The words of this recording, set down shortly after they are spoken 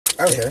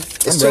Okay.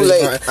 It's too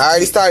late. I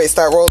already started.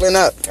 Start rolling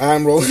up.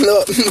 I'm rolling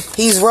up.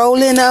 He's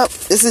rolling up.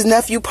 This is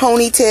Nephew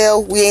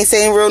Ponytail. We ain't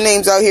saying real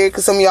names out here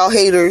because some of y'all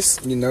haters.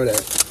 You know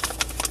that.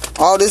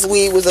 All this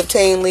weed was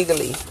obtained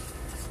legally.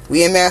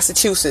 We in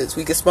Massachusetts.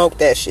 We can smoke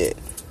that shit.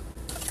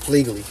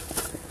 Legally.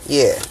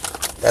 Yeah.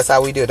 That's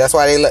how we do it. That's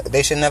why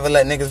they should never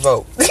let niggas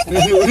vote.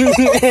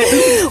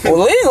 Well,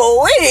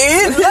 legal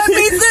weed? Let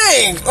me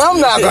think.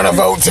 I'm not gonna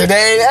vote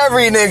today.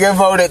 Every nigga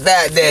voted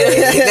that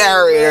day.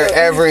 Narrator,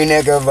 every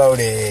nigga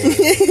voted.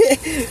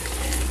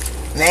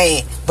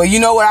 Man. But you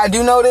know what I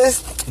do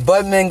notice?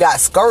 Budman got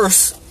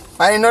scarce.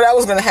 I didn't know that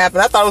was gonna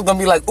happen. I thought it was gonna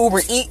be like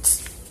Uber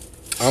Eats.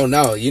 Oh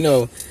no, you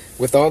know,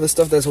 with all the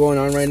stuff that's going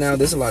on right now,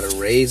 there's a lot of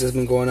raids that's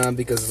been going on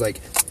because it's like...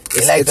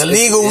 the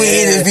legal weed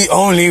is the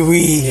only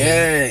weed.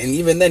 Yeah, and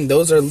even then,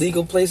 those are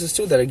legal places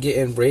too that are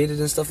getting raided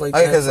and stuff like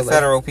that. Because the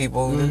federal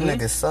people, them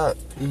niggas suck.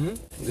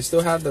 They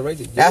still have the right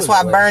to do That's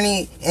why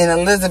Bernie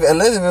and Elizabeth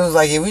was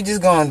like, if we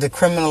just going to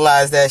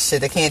decriminalize that shit,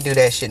 they can't do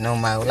that shit no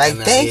more. Like,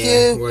 thank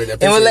you.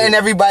 And we're letting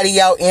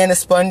everybody out and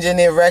expunging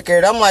their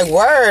record. I'm like,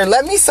 word,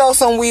 let me sell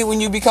some weed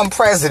when you become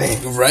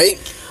president. Right?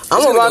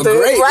 I'm about to,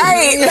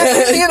 right,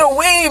 let me get a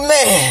weed,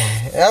 man.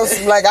 I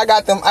was like, I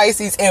got them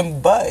ices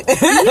in bud. Like,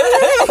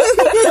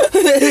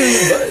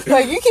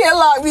 you can't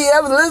lock me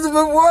up.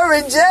 Elizabeth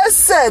Warren just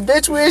said,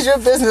 bitch, where's your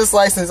business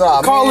license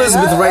off? Call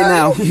Elizabeth right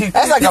now.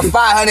 That's like a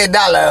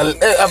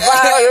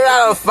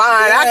 $500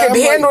 fine. I can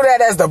handle that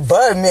as the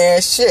bud,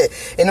 man. Shit.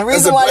 And the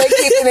reason why they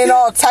keeping it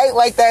all tight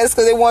like that is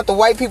because they want the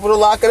white people to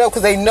lock it up,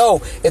 because they know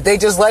if they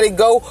just let it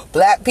go,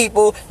 black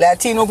people,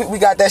 Latino people, we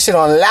got that shit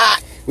on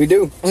lock. We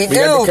do. We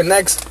got the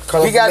connects.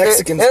 We got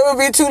Mexicans. It would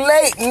be too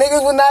late.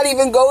 Niggas would not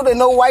even go to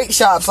no white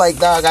shops. Like,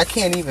 dog, I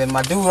can't even.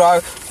 My dude,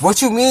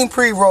 what you mean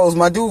pre-rolls?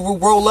 My dude will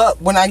roll up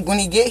when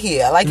he get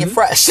here. I like it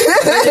fresh. Have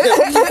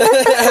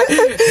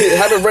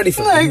it ready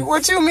for me. Like,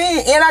 what you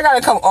mean? And I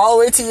gotta come all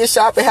the way to your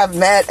shop and have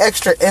mad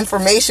extra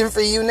information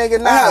for you, nigga.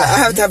 Nah. I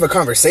have to have a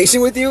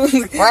conversation with you.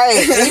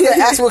 Right. And you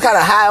can ask me what kind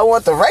of high I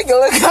want, the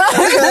regular kind.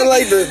 I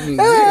like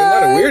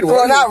not a weird one.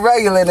 Well, not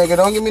regular, nigga.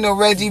 Don't give me no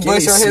Reggie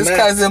Bush or his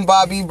cousin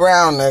Bobby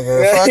Brown,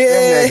 nigga. Fuck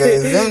them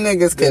niggas. Them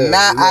niggas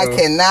cannot. I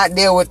cannot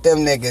deal with them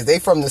niggas. They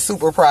from the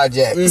Super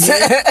Project.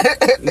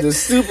 The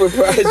Super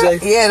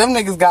Project. Yeah, them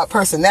niggas got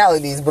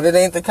personalities, but it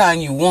ain't the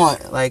kind you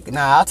want. Like,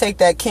 nah, I'll take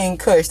that King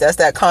Kush. That's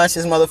that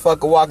conscious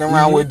motherfucker walking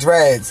around with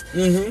dreads.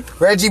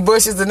 Reggie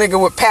Bush is the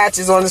nigga with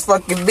patches on his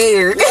fucking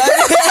beard.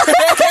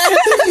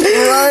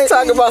 Right?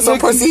 Talk about some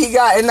pussy he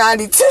got in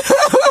 92.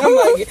 I'm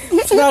like,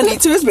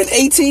 92, it's been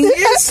 18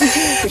 years.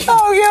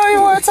 Oh, yeah,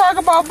 you want to talk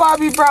about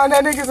Bobby Brown?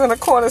 That nigga's in the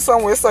corner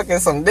somewhere sucking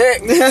some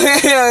dick.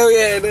 Hell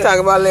yeah. Talk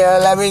about,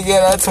 let me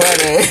get a 20.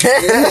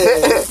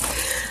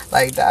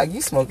 Like, dog,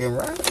 you smoking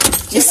right?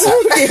 You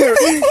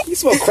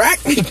smoke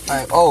crack?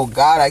 Like, oh,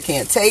 God, I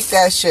can't take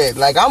that shit.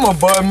 Like, I'm a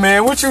bud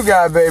man. What you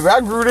got, baby? I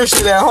grew this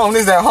shit at home.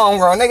 This is at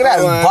homegrown. Nigga,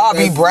 that's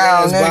Bobby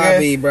Brown, nigga.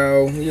 Bobby,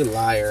 bro. You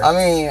liar. I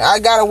mean, I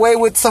got away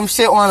with some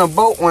shit on a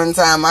boat one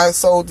time. I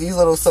sold these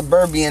little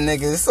suburban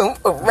niggas some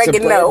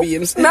oregano.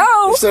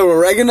 No. So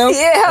oregano?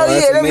 Yeah, hell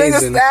yeah. Them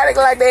niggas static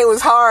like they was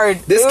hard.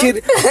 This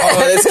kid,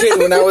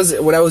 when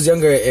I was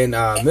younger in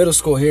middle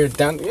school here,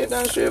 down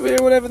the street over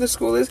here, whatever the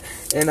school is,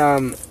 and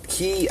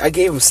I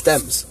gave him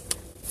stems.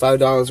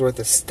 $5 worth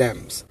of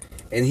stems.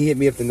 And he hit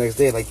me up the next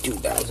day like, dude,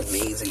 that was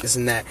amazing, this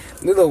and that.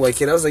 Little white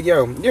kid, I was like,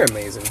 yo, you're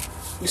amazing.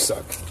 You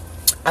suck.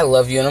 I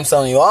love you, and I'm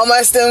selling you all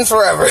my stems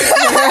forever.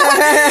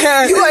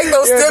 You like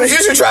those stems? You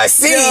should try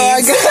seeds. Yeah,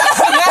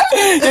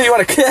 you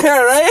want to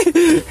right?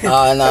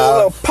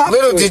 No.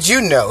 Little did you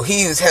know,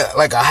 he's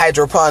like a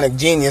hydroponic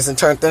genius and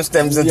turned them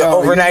stems into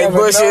overnight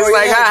bushes.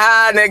 Like,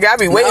 ha, nigga, I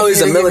be waiting for you.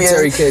 He's a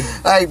military kid.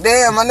 Like,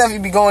 damn, my nephew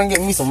be going and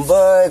getting me some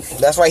bud.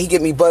 That's why he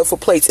get me bud for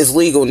plates. It's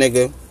legal,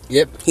 nigga.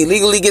 Yep. He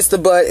legally gets the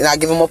bud, and I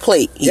give him a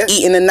plate. He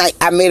eat in the night.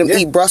 I made him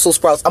eat Brussels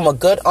sprouts. I'm a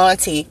good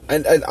auntie. I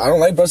don't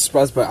like Brussels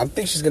sprouts, but I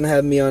think she's going to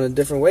have me on a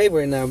different wave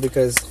right now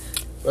because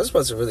Brussels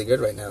sprouts are really good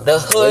right now. The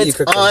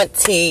hood's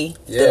auntie.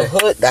 Yeah. The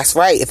hood. That's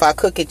right. If I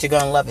cook it, you're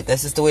going to love it.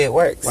 That's just the way it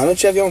works. Why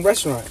don't you have your own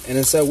restaurant and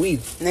then sell weed?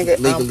 Nigga,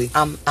 legally.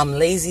 I'm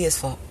lazy as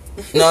fuck.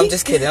 No, I'm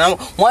just kidding.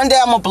 One day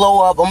I'm going to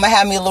blow up. I'm going to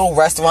have me a little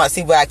restaurant,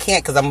 see, but I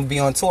can't because I'm going to be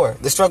on tour.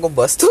 The Struggle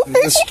Bus Tour.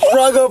 The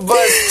Struggle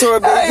Bus Tour,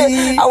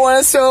 baby. I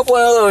want to show up on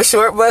a little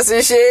short bus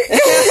and shit. Now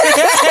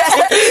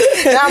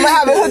I'm going to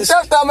have it hooked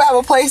up, though. I'm going to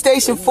have a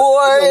PlayStation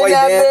 4 in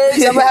that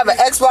bitch. I'm going to have an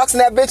Xbox in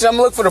that bitch, and I'm going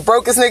to look for the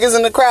brokest niggas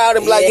in the crowd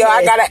and be like, yo,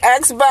 I got an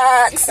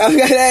Xbox. Oh,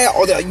 you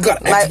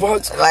got an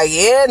Xbox? Like,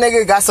 yeah,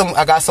 nigga,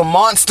 I got some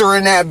Monster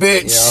in that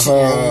bitch.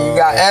 You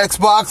got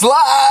Xbox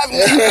Live.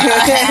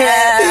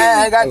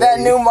 I got that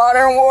new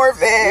Modern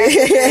Warfare.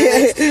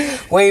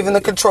 Waving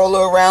the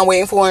controller around,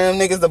 waiting for one of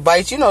them niggas to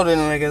bite. You know them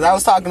niggas. I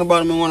was talking about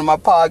them in one of my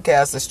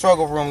podcasts, the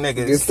Struggle Room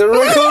niggas. It's the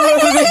Struggle Room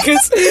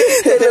niggas.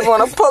 They just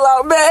want to pull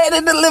out bed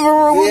in the living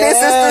room of their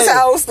sister's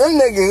house. Them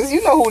niggas,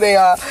 you know who they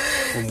are.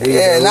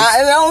 Yeah, and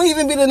it don't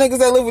even be the niggas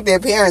that live with their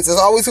parents. It's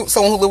always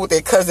someone who live with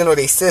their cousin or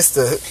their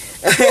sister.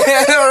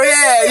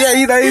 yeah,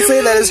 you know you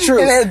say that is true.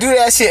 And they'll do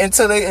that shit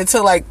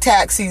until like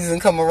tax season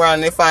come around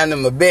and they find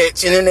them a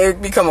bitch, and then they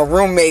become a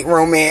roommate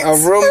romance.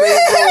 A roommate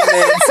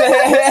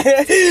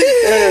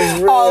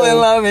romance. All in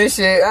love and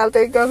shit. I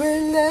think I'm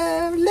in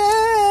love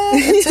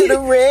to the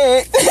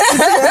rent.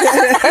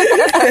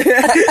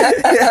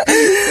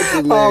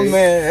 Oh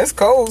man, that's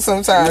cold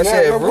sometimes.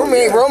 Shit.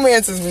 Roommate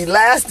romances be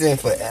lasting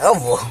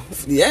forever.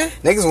 Yeah,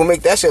 niggas will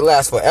make that shit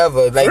last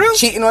forever. Like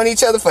cheating on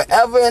each other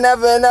forever and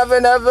ever and ever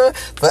and ever,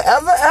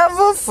 forever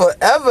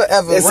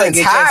ever. It's like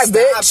high,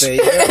 bitch. You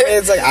know what I mean?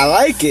 It's like I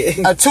like it.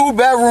 A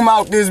 2-bedroom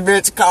out this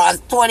bitch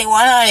costs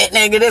 $2,100,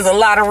 nigga. There's a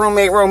lot of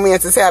roommate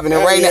romances happening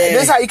right now.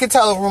 This is how you can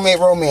tell a roommate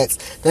romance.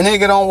 The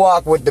nigga don't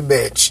walk with the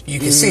bitch. You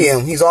can see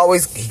him. He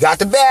got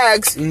the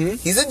bags.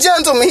 He's a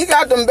gentleman. He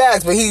got them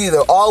bags, but he's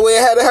either all the way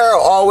ahead of her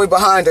or all the way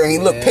behind her, and he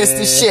look pissed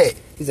as shit.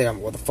 He's like,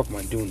 what the fuck am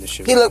I doing this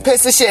shit? He look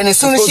pissed as shit, and as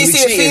soon as she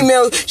see a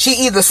female,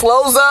 she either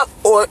slows up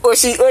or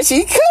she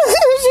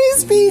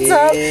speeds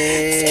up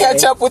to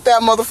catch up with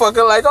that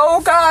motherfucker. Like, oh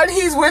God,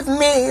 he's with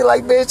me.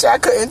 Like, bitch, I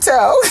couldn't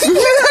tell,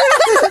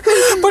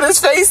 but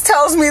his face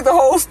tells me the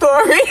whole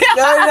story.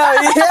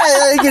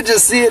 Yeah, you can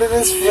just see it in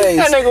his face.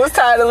 That nigga was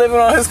tired of living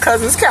on his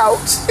cousin's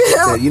couch.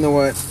 So, you know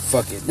what?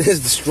 Fuck it. This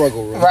is the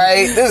struggle room.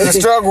 Right? This is the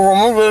struggle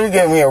room. Let me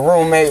get me a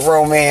roommate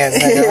romance.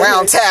 Nigga.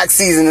 Around tax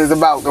season is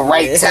about the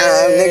right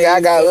time. Nigga,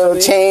 I got a little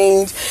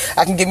change.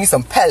 I can give me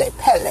some pellet.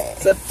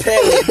 The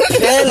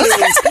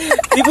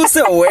pellets. People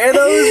still wear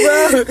those,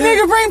 bro?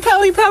 Nigga, bring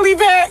Pelly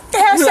back.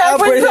 Hashtag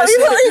bring Pelly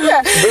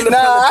back. Nah,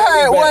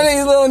 I heard one of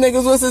these little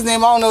niggas, what's his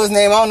name? I don't know his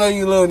name. I don't know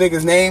you little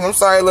nigga's name. I'm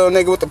sorry, little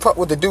nigga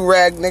with the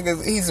do-rag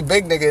nigga. He's a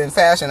big nigga in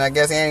fashion, I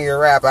guess. He ain't a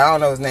rapper. I don't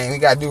know his name. He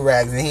got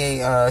do-rags and he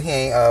ain't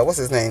what's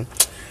his name?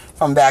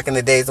 From back in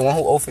the days, the one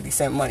who owed 50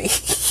 Cent money.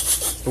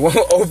 The one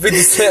who owed 50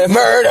 Cent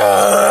murder.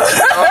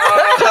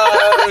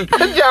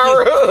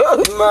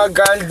 My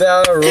God,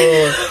 Ja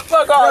Rule.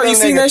 Fuck all. Bro, you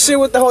seen that shit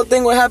with the whole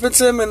thing? What happened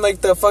to him in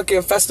like the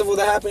fucking festival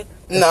that happened?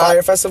 The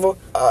Fire Festival?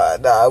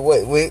 Nah.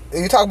 Wait.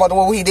 You talking about the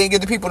one where he didn't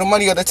give the people the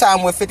money, or the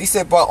time when 50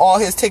 Cent bought all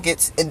his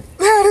tickets and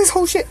had his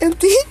whole shit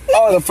empty?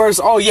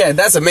 Oh yeah,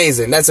 that's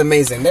amazing. That's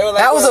amazing. They were like,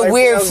 that was a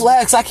weird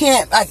flex. I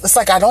can't. It's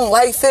like I don't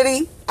like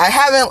 50. I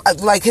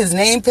haven't, like, his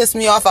name pissed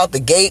me off out the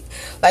gate.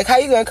 Like, how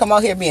you gonna come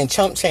out here being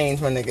chump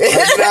change, my nigga?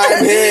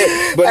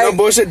 But no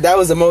bullshit, that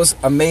was the most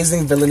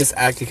amazing villainous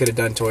act he could have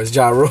done towards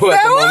Ja Rule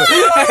at the moment.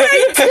 That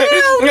was dirty.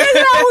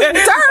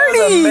 That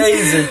was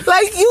amazing.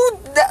 Like,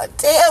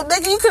 damn,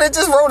 nigga, you could have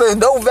just wrote a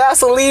No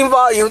Vaseline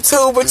Volume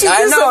 2, but you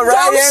did some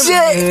dumb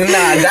shit.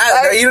 Nah,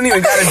 you don't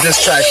even gotta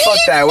diss track. Fuck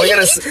that.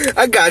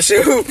 I got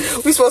you.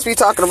 We supposed to be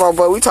talking about,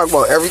 but we talk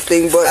about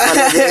everything, but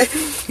my nigga,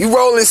 you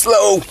rolling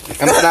slow.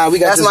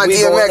 That's my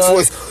DMX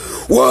voice.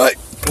 What?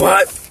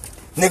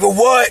 Nigga,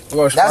 what? We're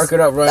gonna spark it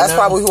up right now. That's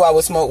probably who I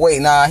would smoke. Wait,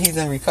 nah, he's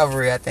in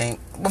recovery, I think.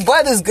 But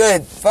bud is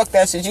good. Fuck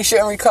that shit. You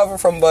shouldn't recover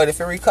from bud. If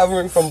you're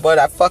recovering from bud,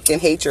 I fucking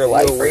hate your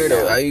life right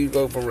now. How you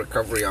go from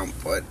recovery on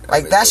bud?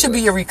 Like, that should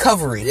be your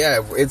recovery.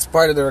 Yeah, it's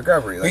part of the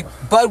recovery. Like,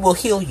 bud will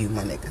heal you,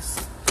 my niggas.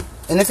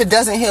 And if it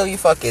doesn't heal you,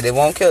 fuck it. It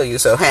won't kill you,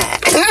 so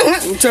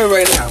I'm telling you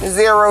right now.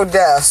 0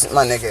 deaths,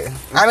 my nigga.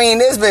 I mean,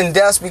 there's been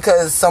deaths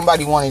because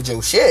somebody wanted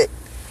your shit.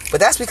 But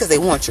that's because they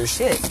want your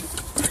shit.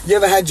 You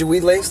ever had your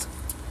weed laced?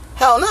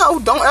 Hell no.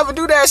 Don't ever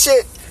do that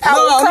shit. No,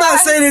 I'm not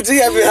saying it to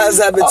you. It has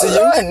happened to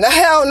you. No,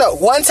 hell no.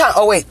 One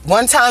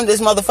time this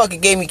motherfucker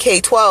gave me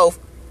K12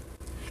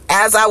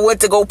 as I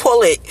went to go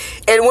pull it.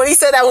 And when he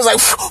said that, I was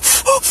like...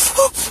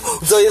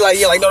 So you're like,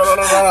 no.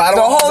 I don't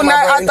the whole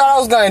night, I thought I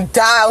was going to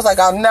die. I was like,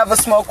 I'll never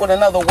smoke with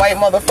another white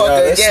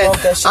motherfucker again.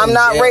 I'm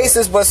not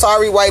racist, but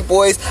sorry, white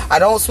boys. I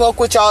don't smoke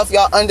with y'all if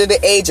y'all under the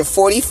age of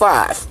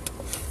 45.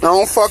 I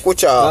don't fuck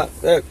with y'all.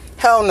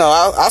 Hell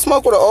no. I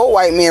smoke with an old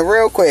white man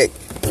real quick.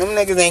 Them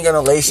niggas ain't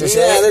gonna lace your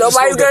shit.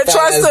 Nobody's gonna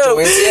trust them.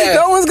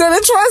 No one's gonna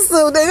trust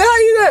them. Nigga, how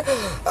you gonna...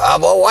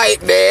 I'm a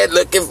white man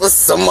looking for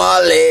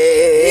Somali.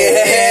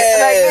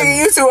 Like, nigga,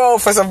 you too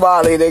old for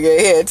Somali, nigga.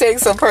 Here, take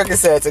some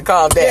Percocets and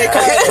calm down.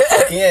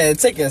 Yeah,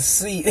 take a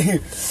seat.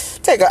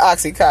 Take an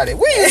Oxycontin.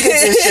 Where you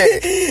get this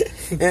shit?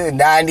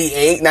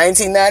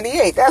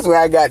 1998. That's where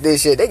I got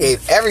this shit. They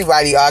gave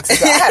everybody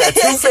Oxycontin. I had a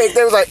toothache.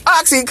 They was like,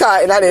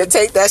 Oxycontin. I didn't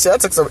take that shit. I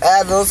took some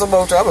Advil, some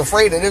Motrin. I'm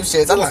afraid of them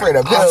shits. I'm afraid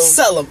of pills. I'll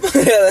sell them.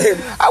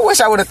 I wish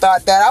I would have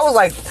thought that. I was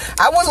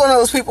one of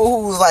those people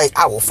who was like,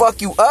 I will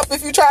fuck you up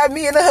if you tried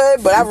me in the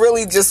hood, but I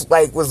really just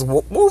like was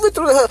moving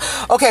through the hood.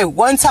 Okay,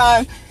 one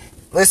time,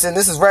 listen,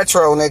 this is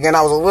retro, nigga, and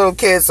I was a little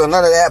kid, so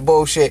none of that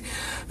bullshit.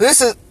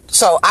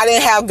 So I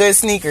didn't have good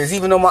sneakers,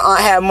 even though my aunt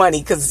had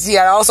money, because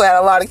I also had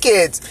a lot of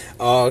kids.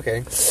 Oh,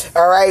 okay.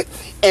 All right.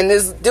 And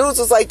this dude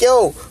was like,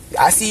 yo,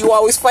 I see you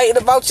always fighting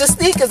about your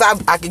sneakers.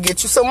 I could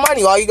get you some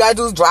money. All you got to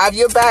do is drive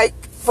your bike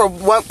from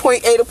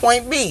point A to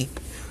point B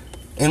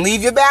and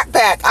leave your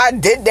backpack. I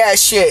did that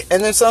shit.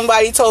 And then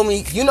somebody told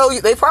me,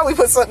 they probably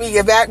put something in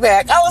your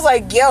backpack. I was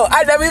like, yo,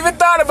 I never even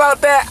thought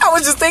about that. I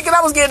was just thinking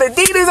I was getting Adidas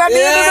at the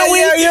end of the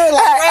week. You're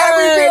like,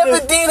 every pair of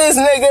Adidas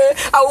Adidas,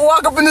 nigga. I would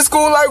walk up into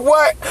school like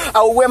what?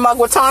 I would wear my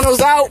Guatanos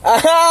out.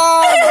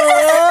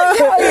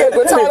 Yeah,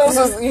 Guatanos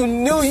was, you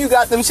knew you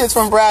got them shits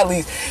from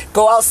Bradley's.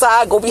 Go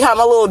outside, go behind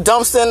my little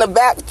dumpster in the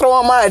back, throw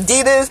on my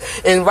Adidas,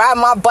 and ride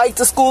my bike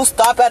to school,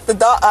 stop at the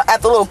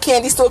little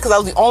candy store, because I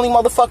was the only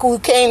motherfucker who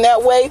came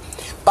that way.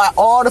 Buy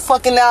all the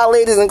fucking now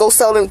ladies and go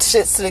sell them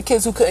shits to the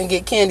kids who couldn't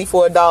get candy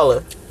for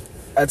 $1.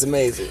 That's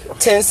amazing.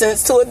 10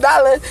 cents to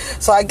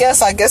 $1. So I guess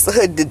the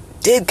hood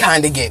did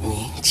kind of get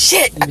me.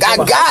 Shit, I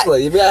got.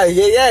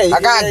 Yeah.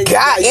 I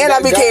got. And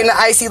I became the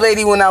icy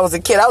lady when I was a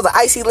kid. I was an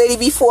icy lady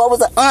before I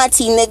was an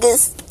auntie,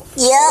 niggas.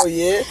 Yeah. Oh,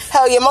 yeah?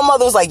 Hell yeah. My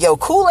mother was like, yo,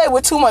 Kool-Aid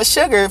with too much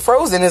sugar,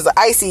 frozen is an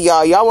icy,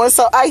 y'all. Y'all want to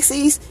sell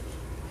ices?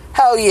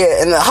 Hell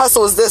yeah. And the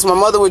hustle is this. My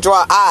mother would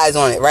draw eyes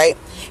on it, right?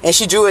 And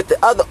she drew it the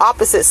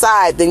opposite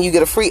side, then you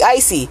get a free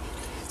icy.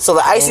 So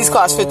the ices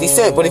cost 50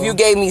 cents, but if you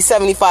gave me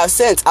 75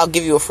 cents,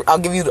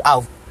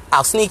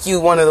 I'll sneak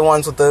you one of the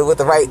ones with the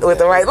right look.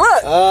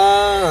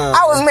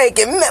 I was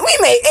making, we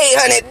made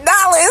 $800.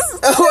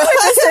 Hell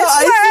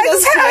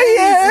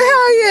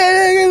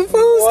yeah,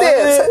 food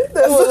stamps.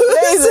 That was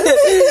amazing.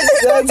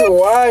 That's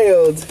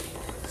wild.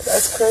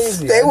 That's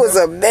crazy. They was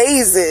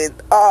amazing.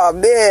 Oh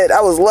man,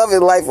 I was loving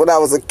life when I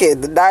was a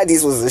kid. The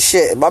 90s was the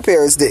shit. My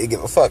parents didn't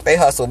give a fuck. They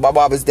hustled. My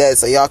mom is dead,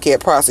 so y'all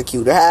can't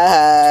prosecute her.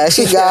 Ha ha.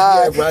 She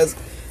gone.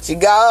 She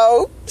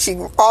gone. She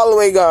all the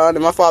way gone.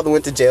 And my father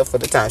went to jail for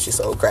the time she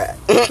sold crack.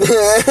 I'm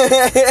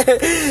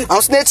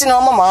snitching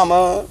on my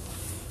mama.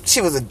 She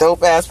was a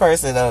dope ass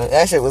person though.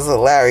 That shit was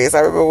hilarious.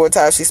 I remember one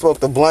time she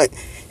smoked a blunt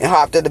and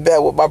hopped in the bed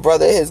with my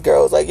brother and his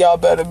girl. Was like, y'all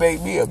better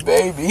make me a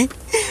baby.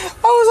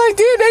 I was like,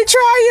 dude, they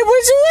try you,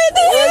 but you in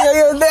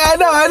there.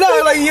 I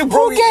know. Like, you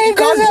broke your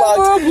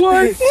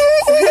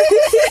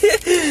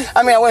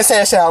I mean, I wouldn't say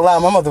that shit out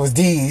loud. My mother was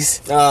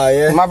D's. Oh,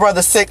 yeah. My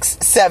brother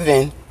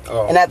 6'7".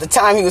 Oh. And at the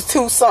time, he was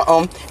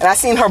 2-something. And I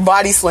seen her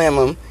body slam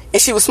him.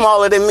 And she was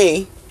smaller than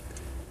me.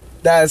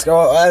 That's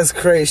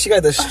crazy. She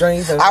got the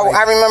strength.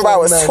 I remember I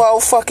was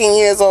 12 fucking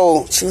years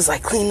old. She was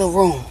like, clean the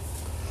room.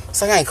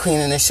 It's like, I ain't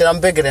cleaning this shit.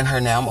 I'm bigger than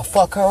her now. I'm gonna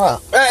fuck her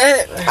up.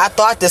 I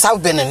thought this.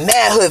 I've been in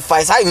mad hood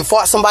fights. I even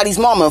fought somebody's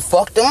mama and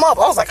fucked them up.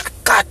 I was like, I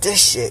got this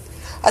shit.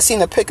 I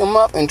seen her pick him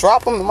up and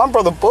drop him. And my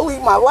brother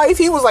bullied my life.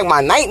 He was like my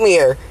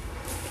nightmare.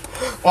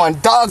 On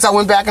dogs, I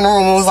went back in the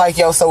room and was like,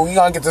 yo, so we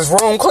gonna get this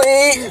room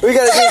clean? We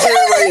gotta get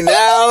this right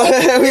now.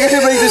 We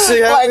gotta make this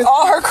shit happen. Like,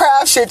 all her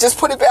craft shit, just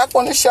put it back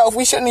on the shelf.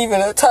 We shouldn't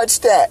even have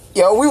touched that.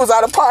 Yo, we was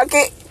out of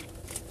pocket.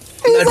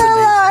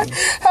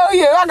 Hell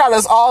yeah, I got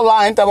us all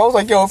lined up. I was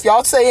like, yo, if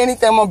y'all say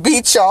anything, I'm gonna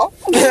beat y'all.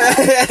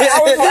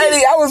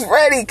 I was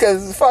ready,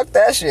 because fuck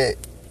that shit.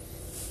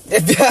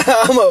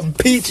 I'm gonna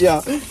beat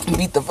y'all.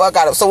 Beat the fuck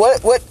out of. So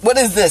what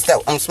is this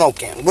that I'm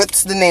smoking?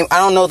 What's the name? I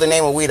don't know the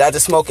name of weed. I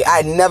just smoke it.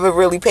 I never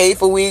really paid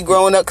for weed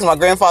growing up because my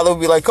grandfather would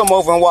be like, come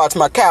over and watch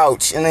my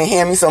couch and then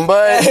hand me some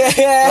bud.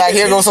 Like,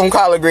 here goes some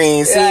collard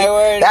greens. See,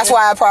 that's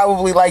why I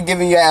probably like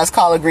giving your ass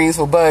collard greens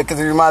for bud, because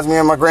it reminds me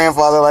of my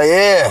grandfather. Like,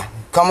 yeah,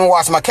 come and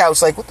watch my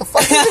couch. Like, what the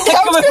fuck?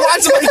 Come and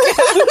watch my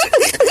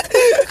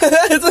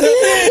couch.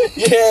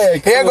 Yeah,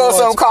 here goes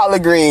some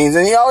collard greens,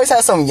 and he always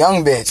has some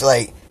young bitch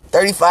like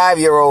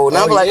 35-year-old.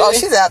 And I'm like, oh,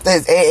 she's after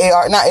his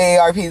AAR, not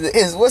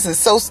AARP, what's his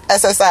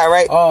SSI,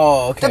 right?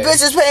 Oh, okay. The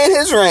bitch is paying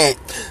his rent.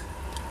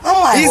 I'm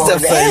like, he's the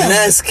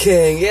finesse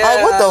king. Yeah,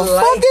 like, what the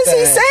fuck is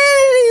he saying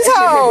to these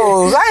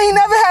hoes? I ain't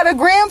never had a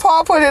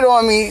grandpa put it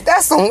on me.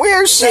 That's some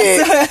weird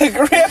shit.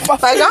 Grandpa.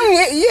 Like,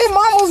 your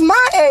mama's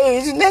my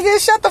age. Nigga,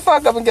 shut the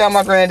fuck up and get out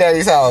my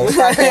granddaddy's house.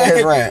 Stop paying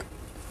his rent.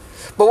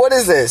 But what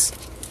is this?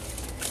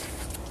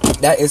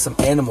 That is some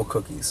animal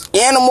cookies.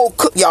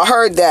 Y'all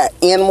heard that.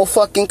 Animal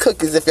fucking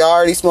cookies. If y'all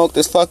already smoked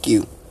this, fuck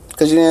you.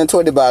 Because you didn't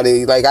tweet about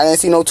it. Like, I didn't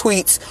see no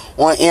tweets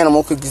on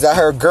animal cookies. I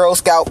heard Girl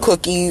Scout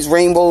cookies,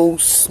 rainbow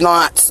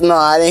snots. No,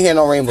 I didn't hear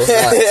no rainbow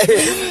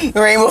snots.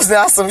 Rainbow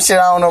snots, some shit.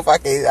 I don't know if I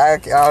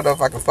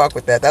can fuck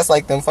with that. That's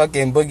like them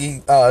fucking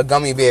boogie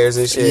gummy bears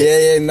and shit.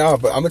 Yeah, no.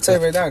 But I'm gonna tell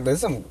you right now,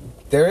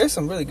 there is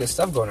some really good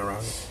stuff going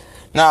around.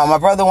 No, my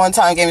brother one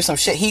time gave me some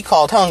shit he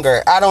called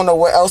Hunger. I don't know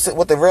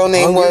what the real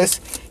name was.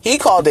 He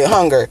called it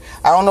Hunger.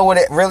 I don't know what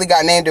it really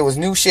got named. It was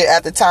new shit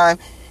at the time.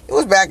 It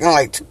was back in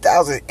like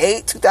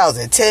 2008,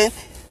 2010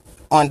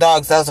 on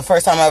dogs. That was the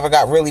first time I ever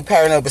got really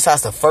paranoid,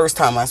 besides the first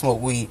time I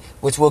smoked weed,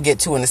 which we'll get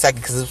to in a second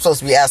because I'm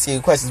supposed to be asking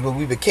you questions, but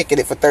we've been kicking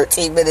it for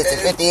 13 minutes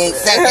and 58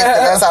 seconds.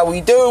 That's how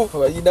we do.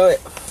 Well, you know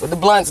it. With the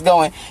blunts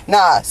going.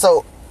 Nah,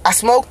 so I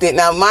smoked it.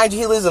 Now, mind you,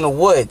 he lives in the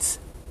woods.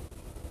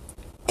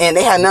 And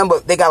they had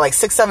they got like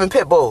 6-7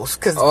 pit bulls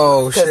because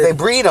they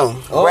breed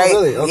them, right?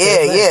 Really?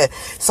 Okay, yeah.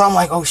 So I'm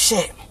like, oh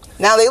shit.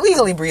 Now they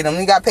legally breed them.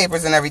 They got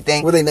papers and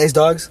everything. Were they nice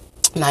dogs?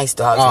 Nice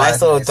dogs,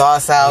 nice little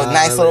docile,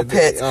 nice little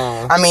pits.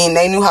 I mean,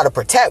 they knew how to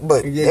protect,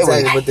 but they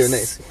were nice. But they're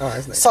nice. Oh,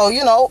 that's nice. So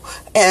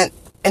and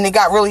it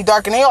got really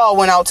dark, and they all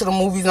went out to the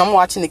movies. And I'm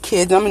watching the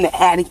kids. I'm in the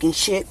attic and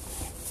shit,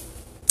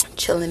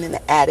 chilling in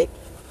the attic,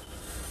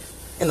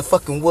 in the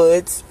fucking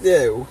woods.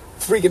 Yeah.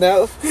 Freaking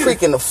out.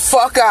 Freaking the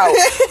fuck out.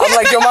 I'm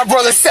like, yo, my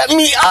brother set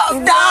me up,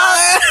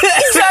 dog.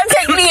 He's trying to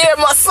take me and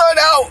my son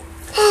out.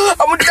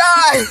 I'ma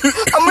die,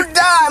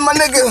 my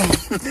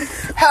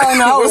nigga. Hell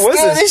no, I was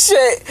scared as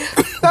shit.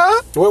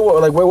 Huh? Where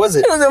was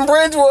it? It was in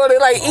Bridgewater,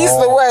 like east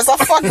or west. I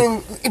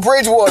fucking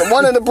Bridgewater.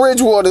 One of the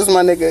Bridgewaters,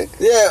 my nigga.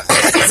 Yeah,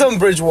 some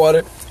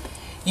Bridgewater.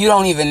 You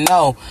don't even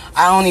know.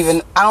 I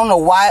don't know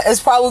why. It's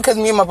probably because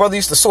me and my brother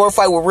used to sword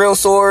fight with real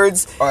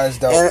swords. Oh, that's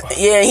dope. And,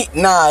 yeah,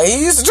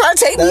 he used to try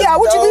to take me out.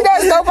 What you mean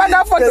that's dope? I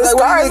got fucking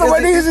scars on my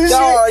knees and shit.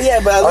 Oh, yeah,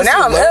 but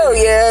now I'm ill.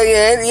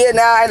 Yeah.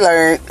 Now I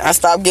learned. I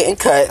stopped getting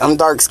cut. I'm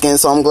dark skinned,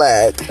 so I'm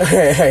glad.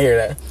 I hear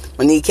that.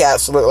 My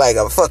kneecaps look like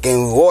a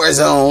fucking war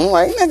zone.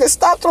 Like, nigga,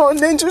 stop throwing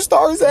ninja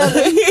stars at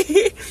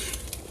me.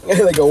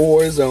 Like a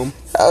war zone.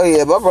 Oh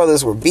yeah, my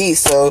brothers were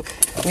beasts. So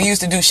we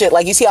used to do shit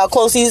like, you see how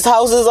close these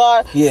houses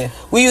are? Yeah.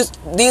 We used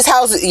these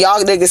houses.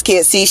 Y'all niggas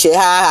can't see shit.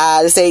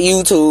 Ha. This ain't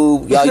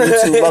YouTube. Y'all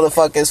YouTube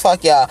motherfuckers.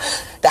 Fuck y'all.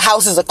 The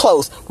houses are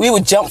close. We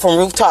would jump from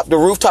rooftop to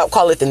rooftop.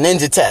 Call it the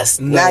ninja test.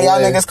 No now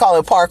y'all way. niggas call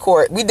it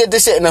parkour. We did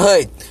this shit in the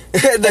hood.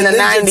 In the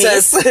ninja 90s.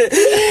 test.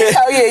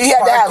 Hell yeah, you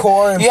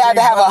had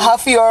to have a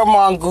Huffy or a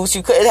Mongoose.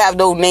 You couldn't have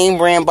no name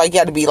brand bike. You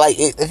had to be like,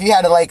 if you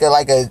had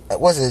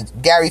what's it,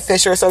 Gary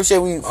Fisher or some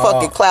shit, we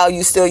fucking cloud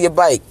you steal your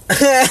bike.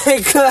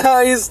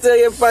 Cloud you steal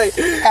your bike.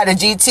 Had a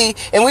GT,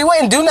 and we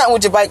wouldn't do nothing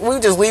with your bike. We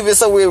would just leave it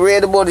somewhere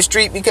random on the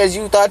street because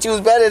you thought you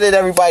was better than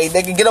everybody.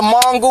 They could get a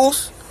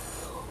Mongoose.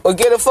 Or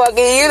get a fucking,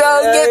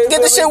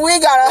 get the shit. We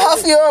got a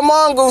Huffy or a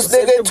Mongoose,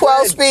 nigga,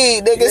 12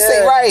 speed, nigga,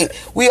 say right.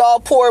 We all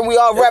poor and we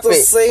all rep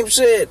it. Same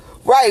shit.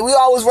 Right, we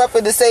always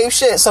repping the same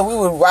shit. So we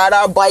would ride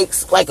our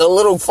bikes like a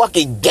little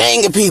fucking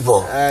gang of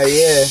people.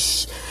 Yeah.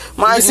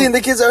 Mind you seen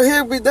the kids out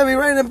here, they be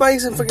riding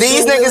bikes and fucking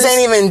these niggas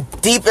ain't even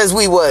deep as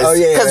we was. Oh,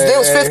 yeah. Because there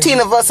was 15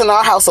 of us in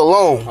our house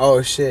alone.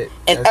 Oh, shit.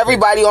 And that's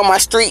everybody on my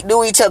street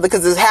knew each other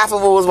because half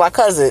of them was my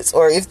cousins.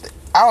 Or if...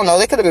 I don't know,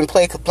 they could have been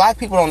black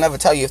people don't never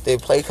tell you if they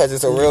play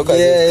cousins or real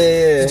cousins.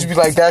 Yeah. You'd be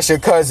like, that's your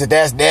cousin,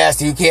 that's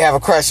nasty, you can't have a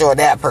crush on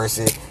that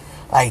person.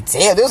 Like,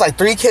 damn, there was like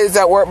 3 kids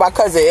that weren't my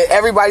cousin.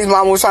 Everybody's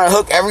mom was trying to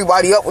hook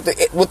everybody up with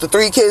the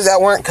 3 kids that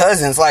weren't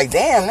cousins. Like,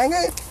 damn,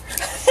 nigga.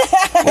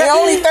 We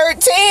only 13.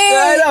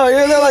 I know,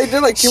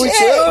 they're like, can we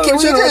chill? Can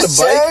we just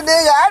chill,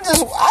 nigga?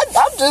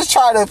 I'm just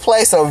trying to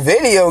play some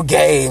video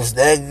games.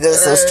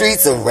 Some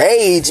Streets of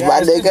Rage,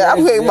 my nigga.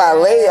 I'm giving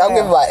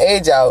my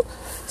age out.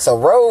 So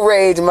road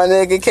rage, my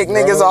nigga, kick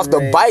niggas off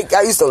the bike.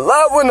 I used to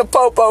love when the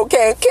popo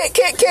came. Kick,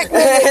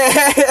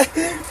 nigga.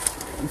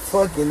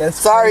 Fucking, that's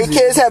sorry, crazy.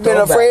 kids have been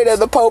afraid of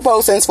the popo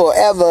since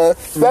forever.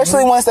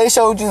 Especially once they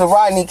showed you the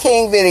Rodney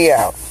King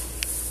video.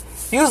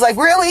 He was like,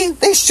 really?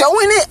 They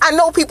showing it? I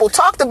know people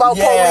talked about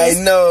police.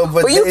 I know,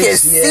 but you can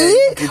see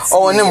it?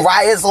 And them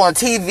riots on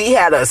TV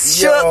had us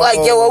shook. Like,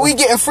 are we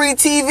getting free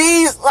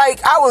TVs?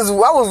 Like, I was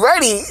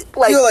ready.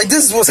 Like, you're like,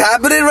 this is what's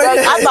happening right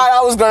now? I thought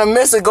I was gonna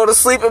miss it, go to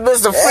sleep and miss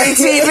the free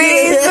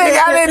TVs. Like,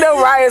 I didn't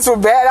know riots were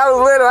bad. I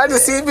was little. I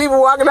just see people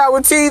walking out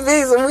with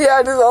TVs, and we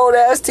had this old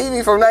ass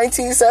TV from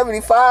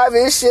 1975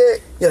 and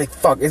shit. You're like,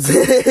 fuck, it's...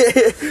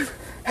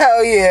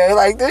 Hell yeah,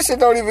 like this shit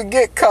don't even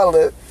get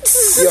colored.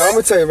 Yo, I'm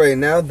gonna tell you right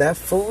now, that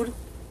food,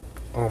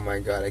 oh my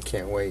god, I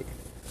can't wait.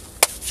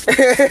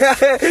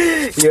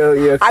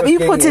 yo, I be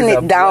putting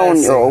it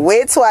down, yo.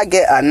 Wait till I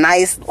get a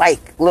nice,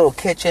 like, little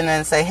kitchen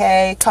and say,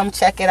 hey, come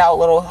check it out,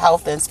 little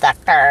health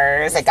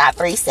inspectors. They got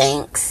 3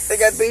 sinks. They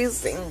got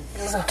these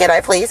things. Can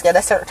I please get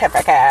a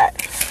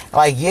certificate?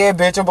 Like, yeah,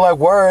 bitch. I'm like,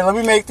 word, let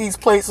me make these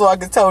plates so I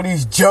can tell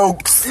these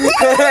jokes.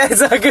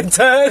 So I can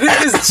tell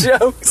these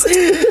jokes.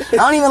 I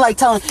don't even like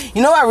telling.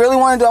 You know what I really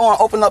want to do? I want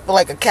to open up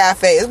like a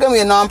cafe. It's going to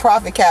be a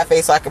non-profit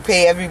cafe so I can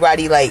pay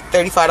everybody like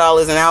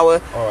 $35 an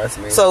hour. Oh, that's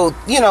amazing. So,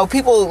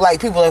 people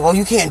like, oh,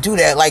 you can't do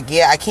that. Like,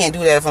 yeah, I can't do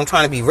that if I'm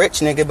trying to be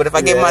rich, nigga. But if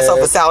I give myself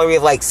a salary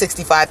of like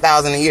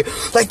 $65,000 a year,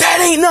 like, that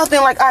ain't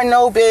nothing. Like, I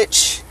know,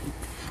 bitch.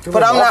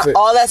 But I'm not.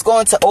 All that's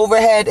going to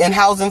overhead and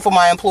housing for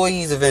my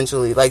employees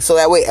eventually. Like, so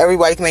that way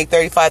everybody can make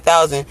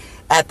 $35,000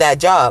 at that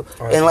job.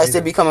 Unless they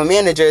become a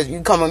manager. You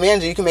become a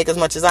manager, you can make as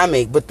much as I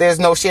make. But there's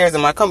no shares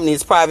in my company.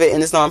 It's private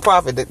and it's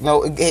non-profit.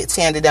 No, it's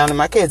handed down to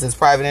my kids. It's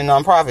private and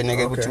non-profit,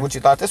 nigga. Okay. What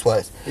you thought this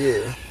was?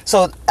 Yeah.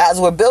 So as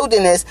we're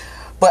building this.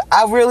 But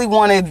I really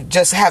want to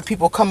just have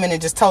people come in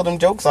and just tell them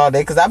jokes all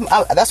day. Because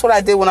that's what I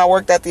did when I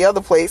worked at the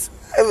other place.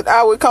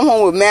 I would come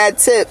home with mad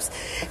tips.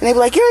 And they'd be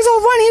like, you're so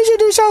funny. You should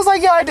do shows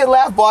like y'all. I did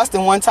Laugh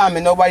Boston one time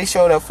and nobody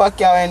showed up. Fuck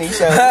y'all any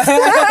shows.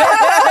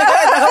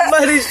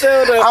 Nobody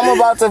showed up. I'm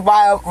about to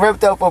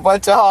ripped up a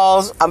bunch of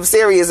halls. I'm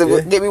serious.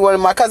 Get me one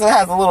of my cousin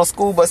has a little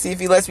school bus. See if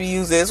he lets me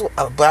use this.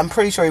 But I'm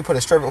pretty sure he put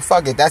a stripper.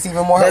 Fuck it. That's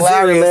even more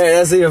hilarious.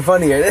 That's even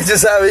funnier. It's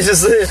just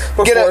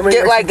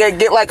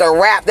get like a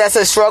rap that's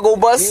a struggle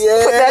bus.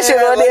 Yeah, put that shit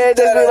on there.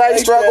 Just be like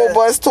struggle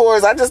bus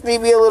tours. I just need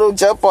me a little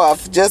jump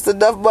off. Just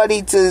enough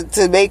money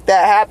to make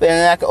that happen,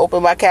 and I can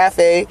open my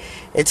cafe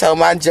and tell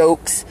my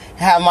jokes,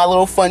 have my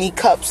little funny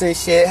cups and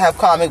shit, have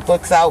comic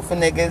books out for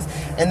niggas,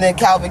 and then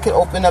Calvin can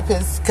open up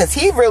his, because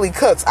he really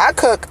cooks. I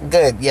cook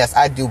good, yes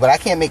I do, but I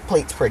can't make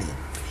plates pretty.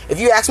 If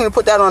you ask me to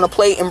put that on a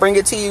plate and bring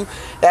it to you,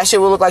 that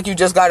shit will look like you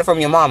just got it from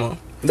your mama.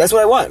 That's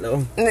what I want,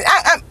 though.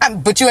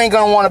 But you ain't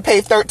gonna want to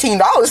pay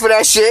 $13 for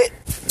that shit.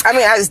 I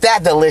mean, it's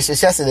that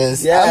delicious. Yes, it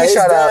is. Yeah, let me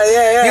shut up.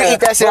 Yeah. You eat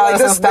that shit But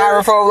out of some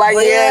styrofoam, like,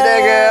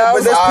 nigga.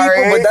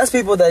 But that's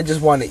people that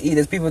just want to eat.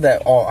 There's people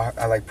that,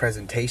 I like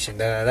presentation,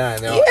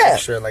 and they're all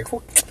extra, like,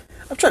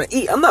 I'm trying to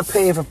eat. I'm not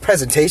paying for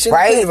presentation.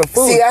 Right? I'm paying for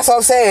food. See, that's what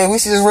I'm saying. We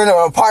should just rent an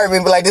apartment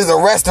and be like, this is a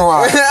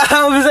restaurant.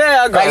 I'm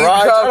saying,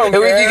 and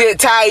when you get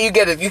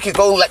tired, you can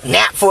go like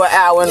nap for an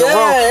hour in the room.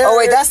 Oh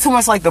wait, that's too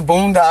much like the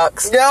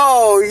Boondocks.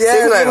 Yo,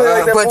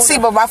 yeah.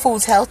 But my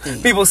food's healthy.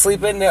 People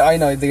sleep in there. I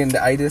know they're getting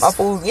the itis.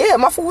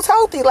 My food's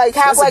healthy. Like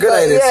have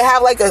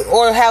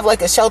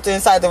like a shelter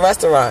inside the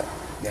restaurant.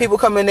 Yeah. People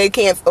come in, they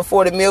can't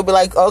afford a meal, be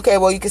like, okay,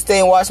 well, you can stay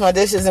and wash my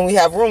dishes, and we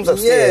have rooms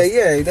upstairs.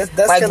 Yeah,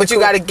 that's like, but you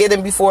got to get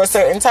in before a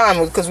certain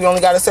time because we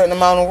only got a certain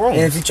amount of room.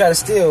 And if you try to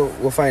steal,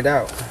 we'll find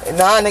out.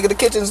 Nah, nigga, the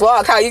kitchen's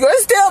locked. How you gonna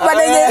steal, my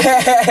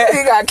nigga?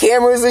 You got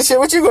cameras and shit.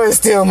 What you gonna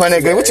steal, my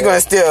nigga? What you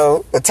gonna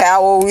steal? A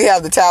towel? We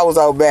have the towels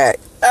out back.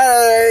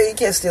 You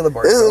can't steal a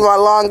bar. This is my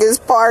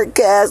longest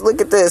podcast.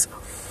 Look at this.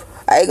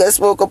 I ain't gonna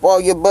smoke up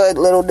all your bud,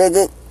 little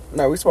nigga.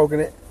 No, we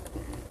smoking it.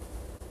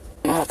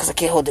 Because I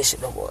can't hold this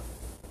shit no more.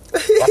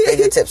 My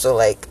fingertips are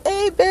like,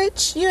 hey,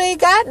 bitch, you ain't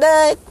got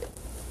none.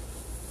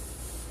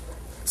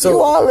 So, you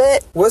all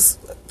lit.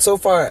 So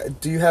far,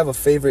 do you have a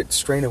favorite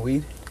strain of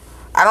weed?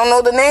 I don't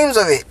know the names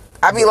of it.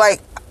 I be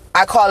like,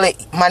 I call it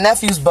my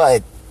nephew's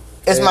bud.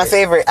 It's my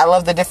favorite. I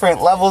love the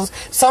different levels.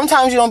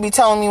 Sometimes you don't be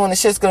telling me when the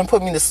shit's going to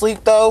put me to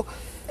sleep, though.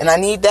 And I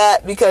need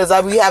that because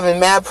I be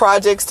having mad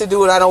projects to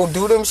do and I don't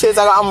do them shits.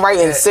 I'm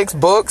writing 6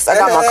 books. I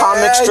got my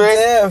comic strip.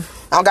 Damn.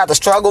 I got the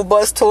struggle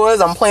bus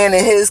tours. I'm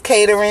planning his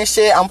catering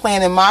shit. I'm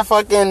planning my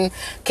fucking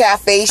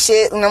cafe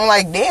shit. And I'm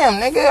like,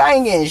 damn, nigga, I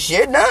ain't getting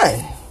shit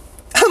done.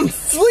 I'm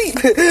sleep.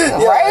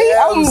 Right?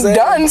 I'm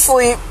done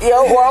sleep.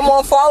 Yo, or I'm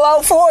on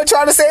Fallout 4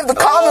 trying to save the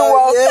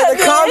Commonwealth. Yeah, the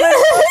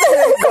Commonwealth.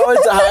 Going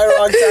to High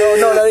Rock Town.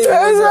 No, not even.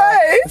 That's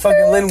right.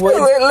 Fucking Lynn Woods.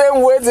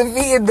 Lynn Woods and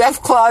vegan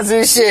death claws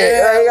and shit.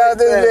 Yeah,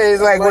 this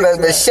bitch like with a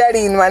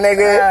machete, my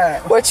nigga. Yeah.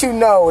 What you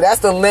know?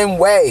 That's the Lynn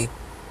way.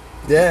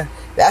 Yeah.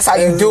 That's how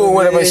you do it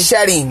with a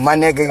machete, my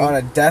nigga. On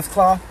a death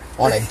claw?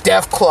 On a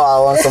death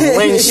claw, on some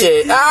Lynn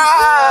shit. That's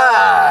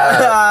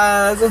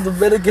some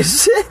Dominican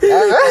shit.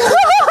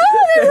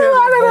 I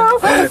don't know.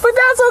 But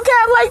that's okay.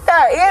 I like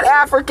that. And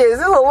Africans.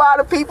 There's a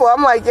lot of people.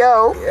 I'm like,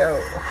 yo.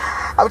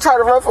 I'm trying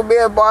to run for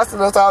mayor in Boston,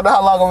 so I don't know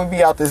how long I'm going to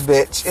be out this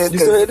bitch. You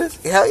still hear this?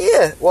 Hell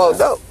yeah. Well,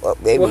 no. Well,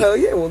 maybe. Well, hell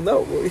yeah. Well,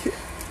 no.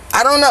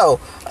 I don't know.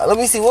 Let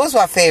me see. What was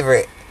my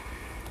favorite?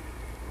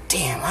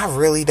 Damn, I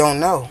really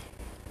don't know.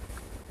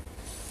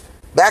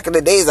 Back in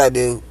the days, I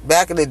do.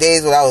 Back in the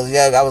days when I was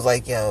young, I was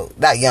like, yo,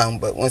 not young,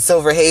 but when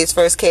Silver Haze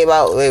first came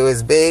out, it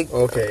was big.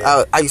 Okay.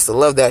 I used to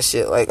love that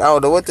shit. Like, I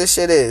don't know what this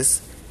shit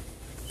is.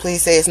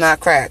 Please say it's not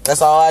crack.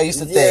 That's all I used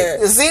to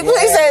think. See,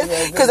 please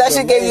say, because that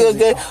shit gave you a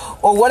good,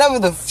 or whatever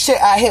the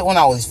shit I hit when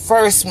I was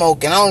first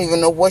smoking. I don't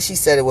even know what she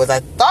said it was. I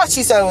thought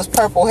she said it was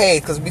Purple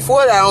Haze, because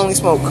before that I only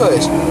smoked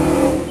Kush.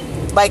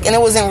 Like, and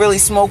it wasn't really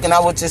smoking. I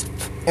would just,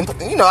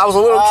 you know, I was a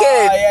little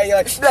kid.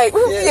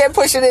 Yeah,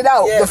 pushing it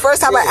out. The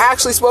first time I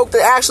actually smoked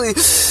it, actually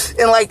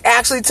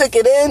took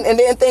it in and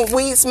didn't think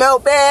weed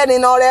smelled bad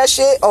and all that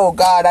shit. Oh,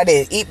 God, I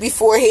didn't eat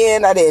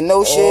beforehand. I didn't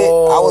know shit.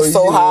 I was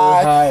so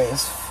high.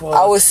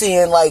 I was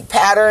seeing, like,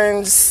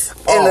 patterns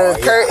in the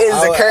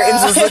curtains. The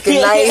curtains was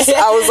looking nice.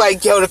 I was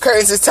like, yo, the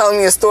curtains is telling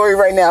me a story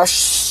right now.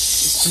 Shh.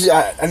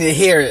 I need to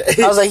hear it.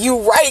 I was like, you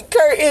right,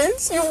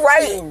 curtains. You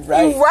right.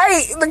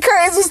 The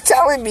curtains was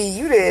telling me.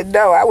 You didn't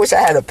know. I wish I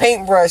had a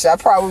paintbrush. I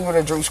probably would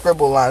have drew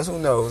scribble lines. Who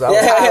knows? I was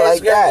high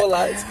like that.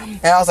 Lines.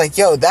 And I was like,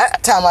 yo,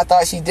 that time I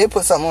thought she did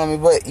put something on me.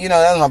 But, you know,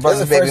 that was my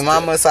brother's baby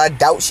mama. So I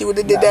doubt she would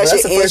have did that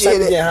shit. That's the first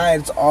time you get high.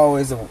 It's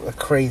always the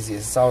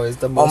craziest. It's always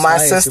the most. Oh, my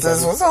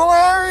sisters was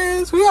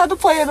hilarious. We had to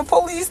play in the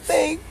police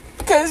thing.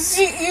 Because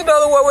you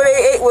know the one where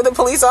they ate when the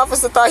police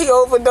officer thought he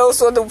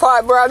overdosed on the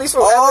pot brownies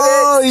from Evidence?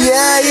 Oh,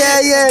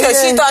 yeah.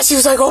 Because she thought, she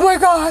was like, oh my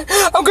God,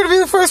 I'm going to be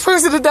the first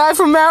person to die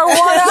from marijuana.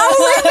 I was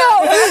like,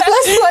 no,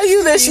 let's play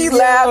you this. She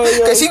laughed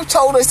because she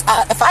told us,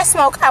 if I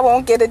smoke, I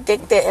won't get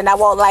addicted and I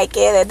won't like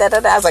it. And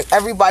I was like,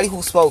 everybody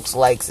who smokes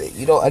likes it.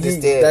 You don't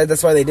understand.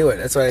 That's why they do it.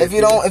 That's why. If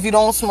you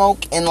don't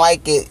smoke and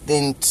like it,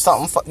 then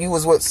you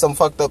was with some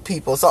fucked up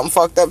people. Something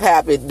fucked up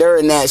happened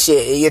during that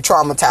shit. And you're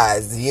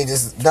traumatized. You're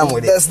just done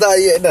with it. That's not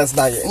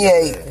it.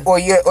 Yeah, or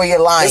you're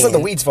lying. It's not the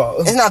weed's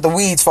fault. It's not the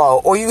weed's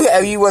fault. Or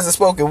you wasn't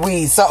smoking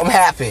weed. Something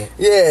happened.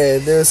 Yeah,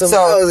 there was something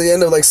else at the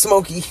end of like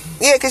smoky.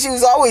 Yeah, because she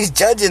was always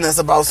judging us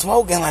about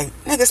smoking. Like,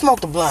 nigga,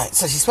 smoke the blunt.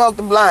 So she smoked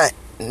the blunt.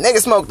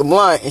 Nigga smoked the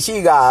blunt, and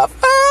she got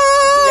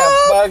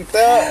fucked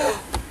up.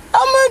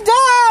 I'm gonna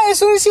die. As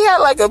soon as she had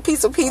like a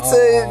piece of pizza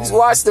and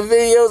watched the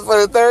videos for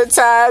the 3rd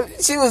time,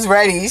 she was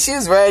ready. She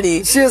was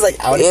like,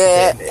 out of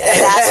and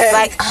I was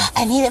like,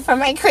 I need it for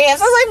my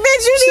cramps. I was like,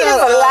 bitch, you need it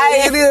for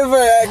life. You need it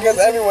for, because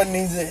everyone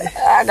needs it.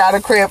 I got a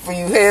cramp for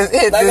you. Hit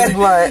this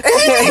blunt.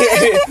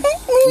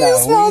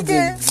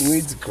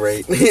 Weed's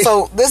great.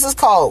 So this is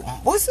called,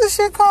 what's this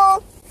shit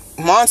called?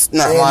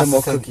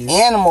 Animal cookies.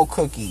 Animal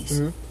cookies.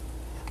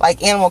 Mm-hmm.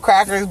 Like animal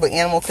crackers, but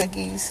animal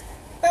cookies.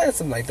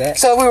 Something like that.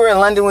 So if we were in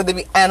London, would there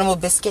be animal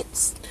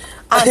biscuits?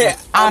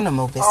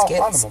 Animal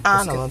biscuits.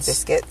 Animal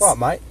biscuits. What,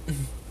 mate?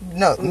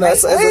 No,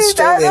 that's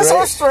Australian, that's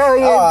right?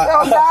 Australian.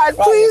 Oh, God,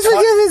 please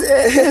forgive his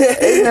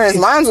ignorance.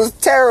 Mine was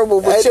terrible,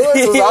 but yours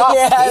was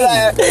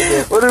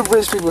awful. What do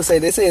British people say?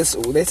 They say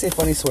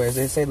funny swears.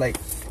 They say like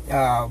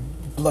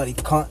bloody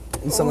cunt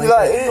and something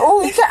like that.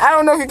 Oh, I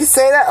don't know if you can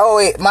say that. Oh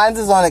wait, mine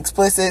is on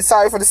explicit.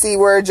 Sorry for the C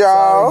word,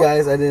 y'all. Sorry,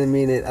 guys, I didn't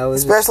mean it.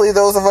 Especially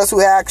those of us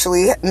who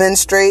actually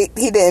menstruate.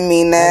 He didn't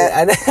mean that.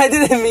 I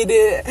didn't mean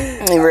it.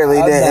 He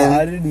really didn't.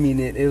 I didn't mean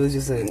it. It was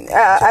just a.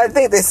 I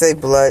think they say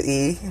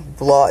bloody.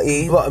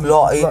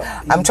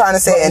 I'm trying to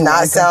say it and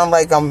not sound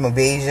like I'm a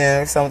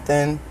Bayesian or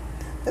something.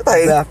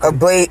 Like a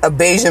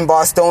Bayesian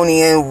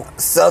Bostonian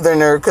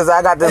Southerner, because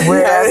I got this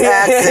weird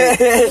ass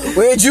accent.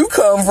 Where'd you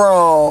come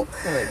from?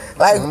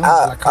 Like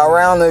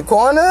around the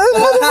corner?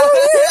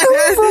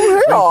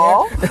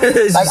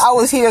 Like I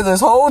was here this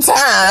whole time.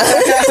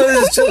 I was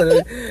just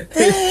chilling.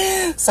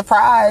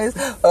 Surprise.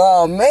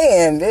 Oh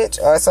man,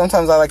 bitch. Or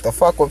sometimes I like to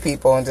fuck with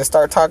people and just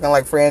start talking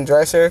like Fran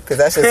Drescher, because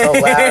that shit's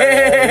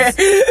hilarious.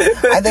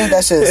 I think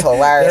that shit is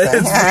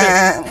hilarious.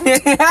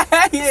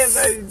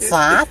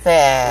 Stop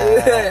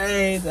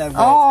it.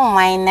 Oh,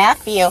 my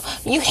nephew.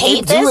 You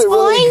hate this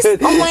voice? Really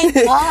oh my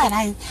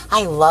God.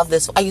 I love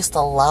this. I used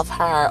to love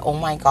her. Oh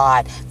my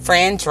God.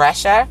 Fran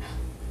Drescher.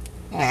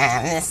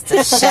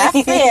 Mr.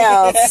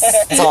 Sheffield.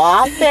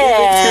 Stop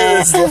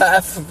it.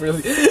 Laugh,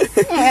 really.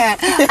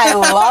 I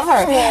love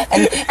her.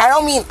 And I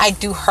don't mean I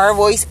do her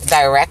voice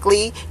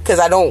directly, because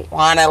I don't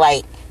want to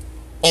like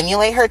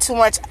emulate her too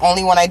much,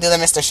 only when I do the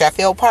Mr.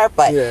 Sheffield part,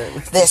 but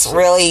this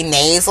really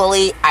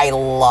nasally, I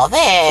love it.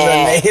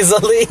 The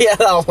nasally? I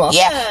love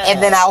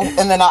and then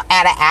I'll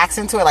add an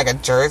accent to it, like a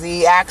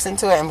Jersey accent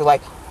to it, and be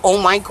like, oh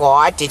my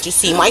God, did you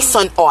see my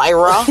son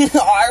Ira?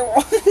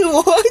 Ira?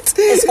 What?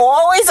 It's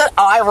always an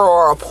Ira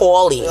or a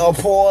Paulie. Oh,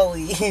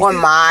 Paulie. Or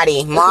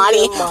Marty.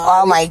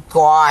 Oh my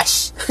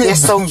gosh, they're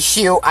so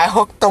cute. I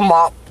hooked them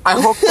up,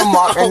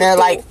 and they're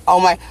like,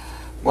 oh my.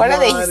 What are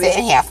they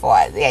sitting here for?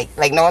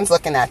 Like no one's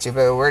looking at you,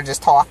 but we're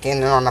just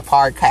talking on a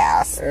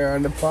podcast. We're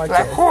on the podcast.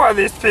 Like, who are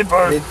these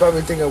people? They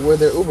probably think we're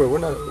their Uber. We're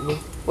not Uber.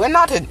 We're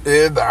not an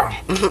Uber.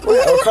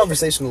 We're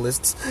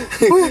conversationalists.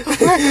 We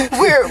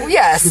are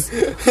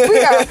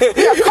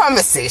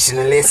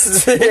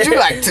conversationalists. Would you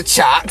like to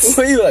chat?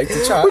 Would you like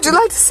to chat? Would you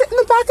like to sit in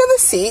the back of the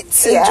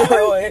seats?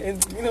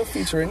 Enjoy,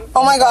 featuring.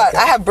 Oh my God,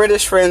 I have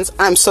British friends.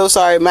 I'm so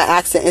sorry, my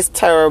accent is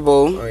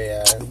terrible. Oh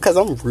yeah. Because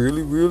I'm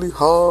really, really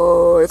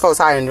high. If I was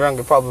high and drunk,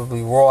 it'd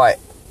probably right.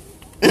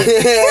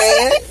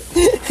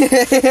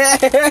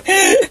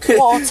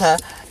 Water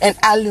and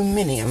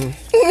aluminium.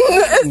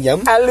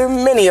 Yum.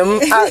 Aluminium.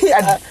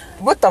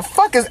 What the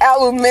fuck is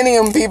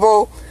aluminium,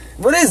 people?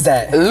 What is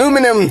that?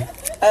 Aluminum.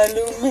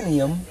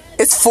 Aluminium.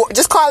 It's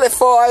just call it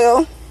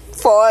foil.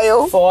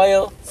 Foil.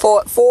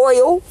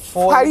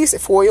 How do you say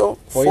foil?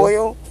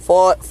 Foil.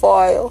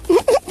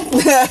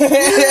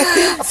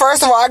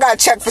 First of all, I got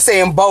checked for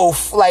saying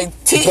both. Like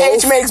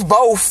TH makes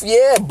both.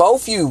 Yeah,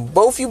 both you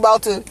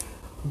about to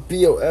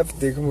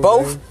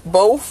BOF.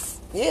 Both.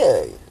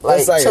 Yeah,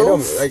 like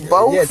tooth,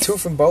 both. Yeah,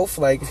 tooth and both.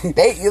 Like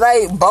they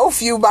like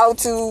both you about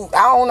to.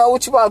 I don't know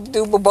what you about to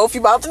do, but both you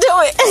about to do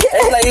it.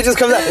 It's like it just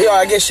comes out. Yo,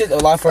 I get shit a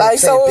lot for like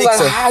so. It's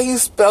pizza. like how you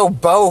spell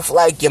both,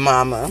 like your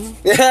mama.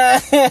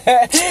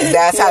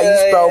 That's how you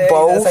spell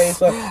both.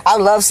 I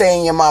love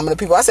saying your mama to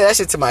people. I say that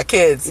shit to my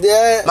kids.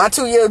 Yeah, my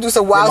 2-year-old do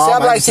some wild shit.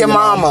 I'm like your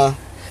mama.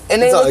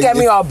 And they look at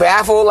me all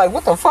baffled, like,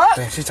 what the fuck?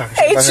 She's talking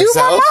shit about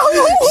herself.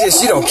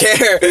 She don't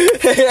care.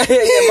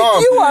 Yeah,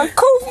 Mom. You a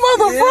cook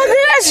motherfucker.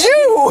 That's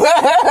you.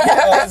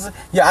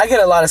 Yeah, I get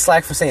a lot of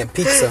slack for saying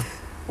pizza.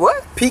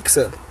 What?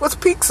 Pizza. What's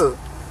pizza?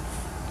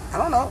 I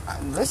don't know.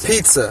 Listen.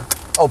 Pizza.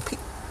 Oh,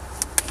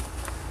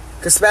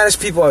 because Spanish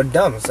people are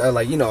dumb. So,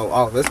 like,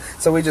 all of us.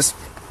 So we just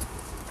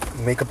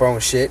make up our own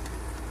shit.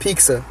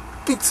 Pizza.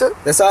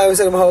 That's how I always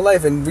said my whole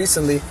life. And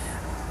recently,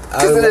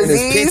 I was like,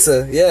 this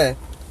pizza. Yeah.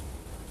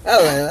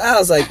 I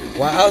was like,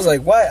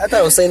 why? I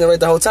thought I was saying it right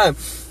the whole time.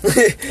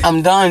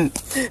 I'm done.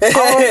 I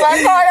was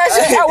like,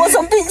 I want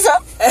some pizza.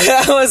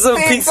 I want some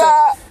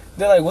pizza.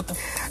 They're like, what the?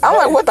 I'm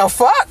like, what the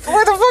fuck?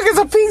 What the fuck is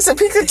a pizza?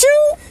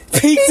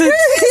 Pikachu? Pizza?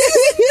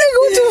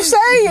 What you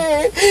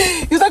saying?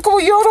 He's like, oh,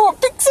 you don't know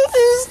what pizza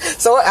is?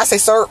 So I say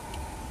syrup.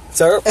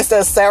 Syrup?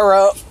 Instead of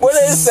syrup. What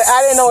is it?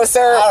 I didn't know what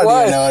syrup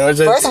was.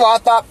 First of all, I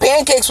thought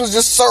pancakes was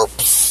just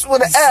syrups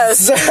with an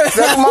S. That's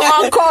what my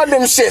mom called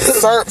them shit.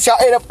 Syrups. Y'all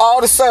ate up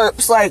all the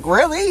syrups. Like,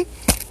 really?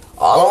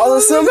 All the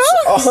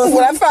syrups?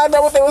 When I found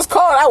out what they was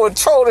called, I would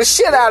troll the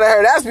shit out of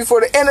her. That's before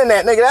the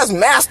internet, nigga. That's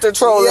master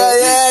trolling.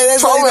 Yeah.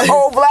 That's trolling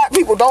old black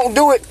people. Don't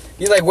do it.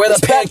 You're like, where the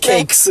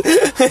pancakes?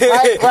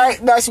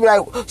 right. No, she be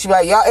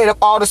like, y'all ate up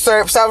all the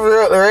syrups. I was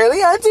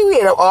really? I do. We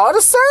ate up all the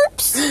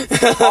syrups.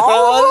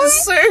 All the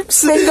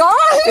syrups. They gone.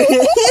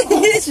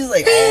 She's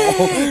like,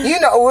 oh. You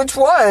know which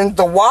one?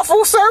 The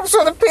waffle syrups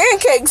or the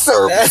pancake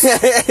syrups?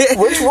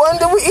 Which one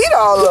do we eat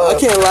all of? I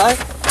can't lie.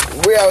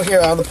 We're out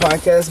here on the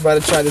podcast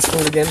about to try this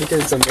food again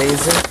because it's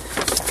amazing.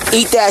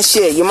 Eat that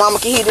shit. Your mama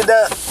can heat it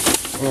up.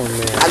 Oh,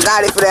 man. I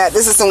got it for that.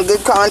 This is some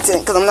good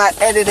content because I'm not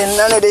editing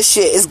none of this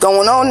shit. It's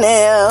going on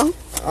now.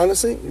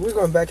 Honestly, we're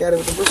going back at it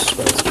with the Brussels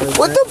sprouts.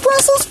 With the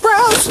Brussels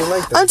sprouts.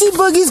 Like that. Auntie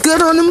Boogie's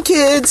good on them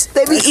kids.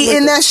 They be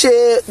eating that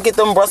shit. Get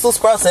them Brussels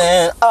sprouts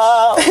in.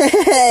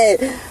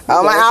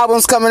 My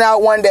album's coming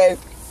out one day.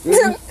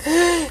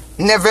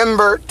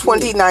 November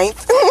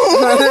 29th.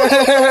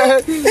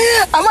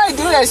 I might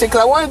do that shit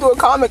because I want to do a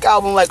comic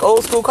album, like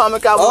old school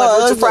comic album,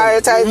 like Richard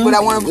Pryor type, but I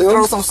want to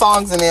throw some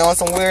songs in there on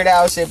some Weird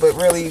Al shit, but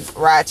really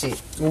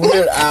ratchet.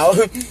 Weird Al.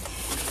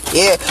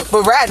 Yeah,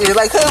 but ratchet,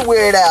 like hood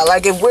Weird Al.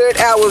 Like if Weird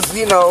Al was,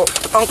 you know,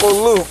 Uncle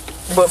Luke,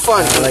 but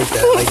funny. I like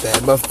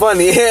that. But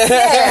funny.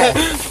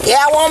 Yeah,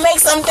 I want to make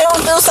some do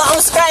something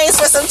strange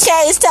for some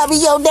change. Tell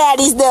me your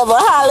daddy's devil.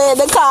 Holler in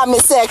the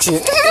comment section.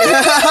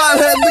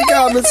 Holler in the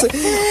comments.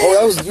 Oh,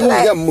 that was, you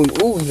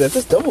got, ooh,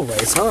 that's double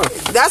rice, huh?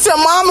 That's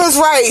your mama's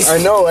rice. I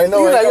know. You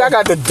like, I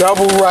got the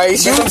double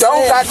rice. You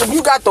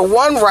got the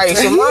one rice.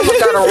 Your mama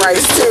got a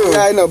rice too.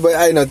 Yeah,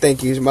 I know,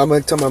 thank you.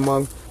 Mama, tell my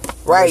mom.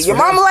 Right, your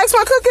mama likes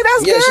my cooking.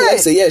 That's good. Yeah, she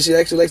likes it. Yeah, she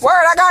actually likes it.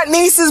 Word, I got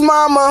nieces,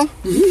 mama.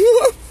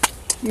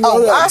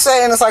 I'm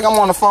saying it's like I'm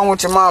on the phone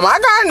with your mama. I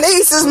got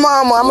nieces,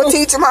 mama. I'm gonna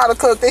teach them how to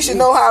cook. They should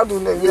know how to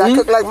do. I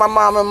cook like my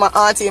mama and my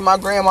auntie and my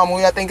grandmama.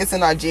 I think it's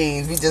in our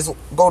genes. We just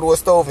go to a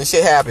stove and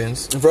shit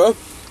happens. Bro,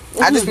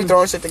 I just be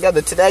throwing shit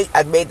together. Today,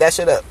 I made that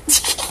shit up.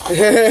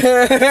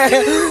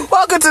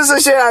 Welcome to some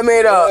shit I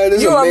made up.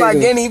 You are my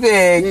guinea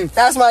pig.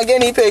 That's my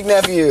guinea pig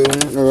nephew. I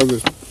love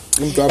this.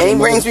 And he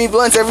brings me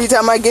blunts every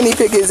time I guinea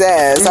pig his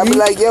ass. I be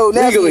like, yo,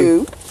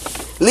 nephew.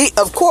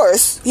 Of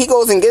course, he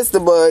goes and gets the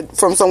bud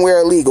from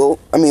somewhere legally,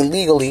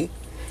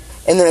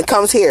 and then it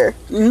comes here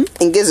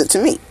and gives it to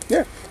me.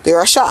 Yeah. There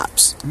are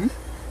shops. I'm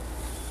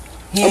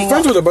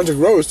friends with a bunch of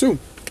growers, too.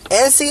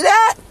 And see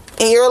that?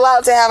 And you're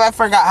allowed to have, I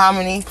forgot how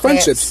many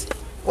friendships.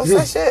 Plants. What's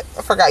that shit?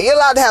 I forgot. You're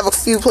allowed to have a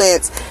few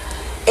plants.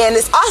 And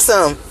it's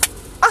awesome.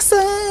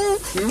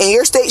 And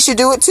your state should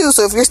do it, too.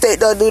 So if your state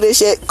don't do this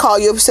shit, call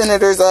your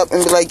senators up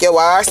and be like, yo,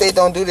 why our state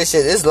don't do this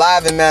shit? It's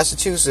live in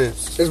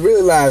Massachusetts. It's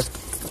really live.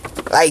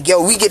 Like,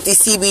 yo, we get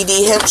these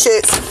CBD hemp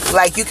shits.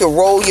 Like, you can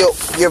roll your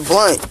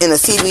blunt in a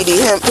CBD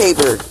hemp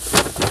paper.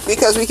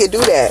 Because we could do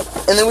that.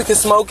 And then we can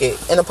smoke it.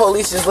 And the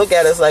police just look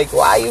at us like,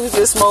 why you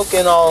just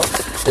smoking all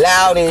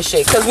loud and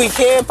shit? Because we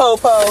can,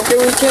 Popo.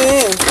 Yeah, we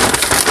can.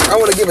 I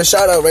want to give a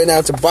shout out right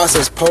now to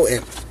Bosses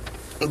Potent.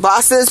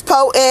 Bosses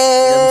Potent. You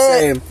know what I'm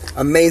saying?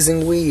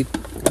 Amazing weed.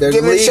 They're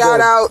giving legal. shout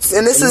outs.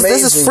 And this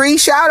is free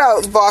shout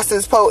outs,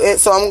 Bosses Potent.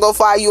 So I'm going to go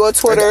follow you on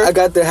Twitter. I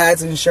got their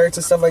hats and shirts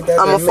and stuff like that.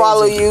 I'm going to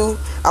follow you.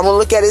 I'm going to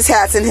look at his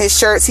hats and his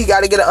shirts. He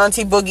got to get an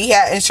Auntie Boogie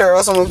hat and shirt. Or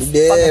else I'm going to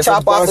fucking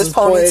chop off his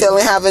ponytail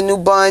and have a new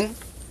bun.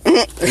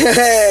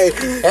 Hey.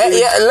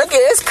 Yeah, look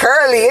at it's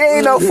curly. It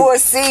ain't no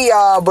 4C,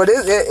 y'all, but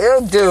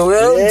it'll do.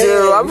 It'll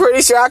do. I'm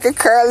pretty sure I can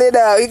curl it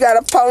up. He got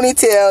a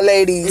ponytail,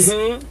 ladies.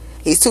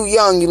 He's too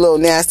young, you little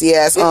nasty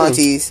ass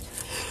aunties.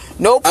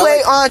 No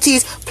play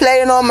aunties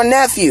playing on my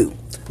nephew.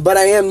 But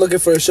I am looking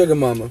for a sugar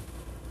mama.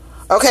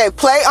 Okay,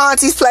 play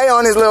aunties play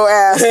on his little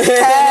ass.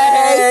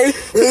 Hey,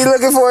 he's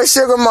looking for a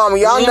sugar mama.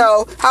 Y'all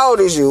know. How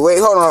old is you? Wait,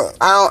 hold on.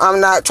 I'm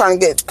not trying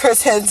to get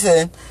Chris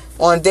Henson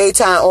on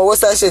daytime, or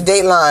what's that shit,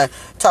 Dateline,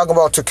 talk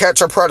about To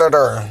Catch a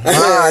Predator.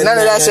 None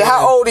of that shit.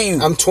 How old are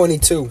you? I'm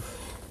 22.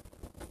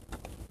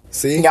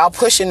 See? Y'all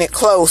pushing it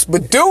close,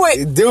 but do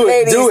it. Do it,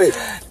 ladies. do it.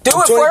 Do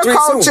it for the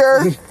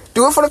culture.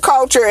 Do it for the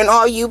culture, and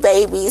all you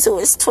babies who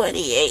is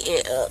 28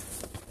 years old,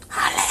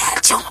 holla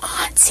at your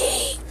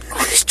auntie on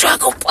the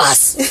struggle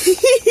bus.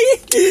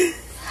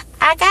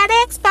 I got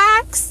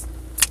Xbox.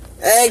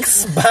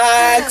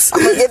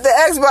 I'm gonna get the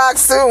Xbox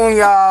soon,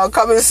 y'all.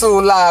 Coming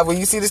soon live. When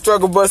you see the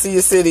struggle bus in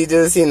your city,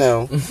 just, you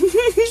know,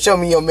 show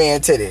me your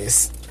man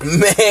titties.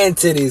 Man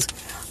titties.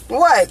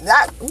 What?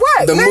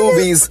 What? The nigga?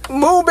 movies.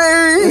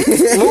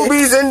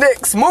 Movies and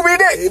dicks. Movie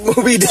dick.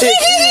 Movie dick.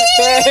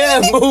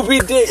 Yeah, movie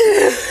dick.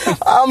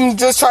 I'm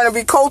just trying to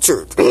be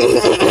cultured.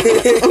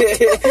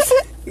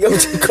 I'm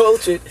too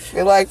cultured.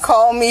 You're like,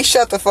 call me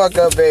shut the fuck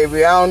up,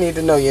 baby. I don't need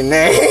to know your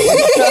name.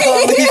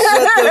 Call me shut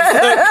the fuck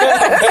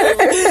up,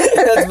 baby.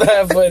 That's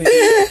bad funny.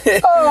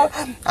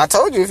 I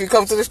told you, if you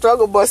come to the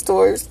struggle bus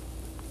tours,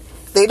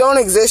 they don't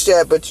exist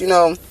yet, but you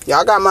know,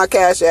 y'all got my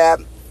Cash App.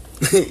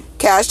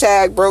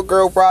 Hashtag Broke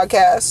Girl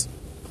Broadcast.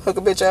 Hook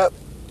a bitch up.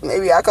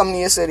 Maybe I come to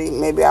your city.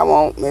 Maybe I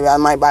won't. Maybe I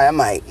might buy a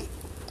mic.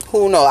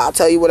 Who knows? I'll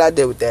tell you what I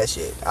did with that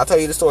shit. I'll tell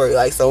you the story.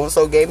 Like,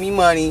 so-and-so gave me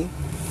money,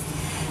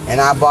 and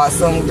I bought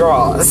some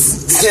drawers.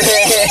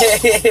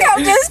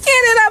 I'm just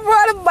kidding. I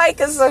brought a mic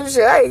or some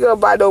shit. I ain't gonna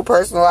buy no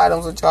personal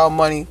items with y'all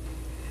money.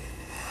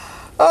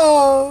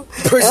 Oh.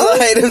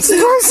 Personal items.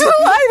 Personal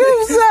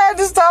items. I had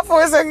to stop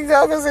for a second.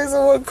 I was gonna say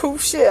some one cool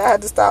shit. I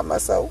had to stop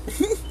myself.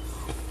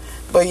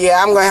 But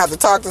yeah, I'm going to have to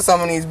talk to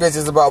some of these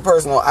bitches about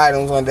personal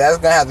items one day. That's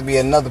going to have to be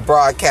another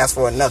broadcast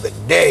for another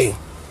day.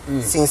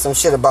 Seen some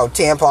shit about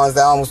tampons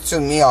that almost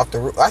threw me off the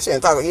roof. I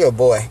shouldn't talk to you,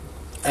 boy.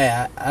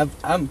 Hey,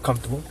 I'm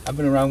comfortable. I've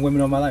been around women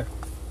all my life.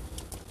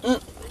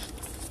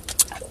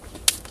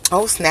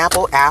 Oh,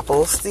 Snapple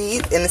Apple. See?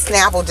 And the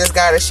Snapple just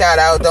got a shout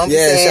out. Don't be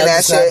saying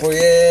that shit. Snapple.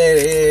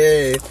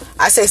 Yeah.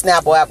 I say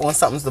Snapple Apple when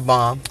something's the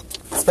bomb.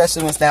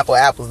 Especially when Snapple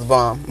Apple's the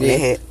bomb. When they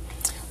hit.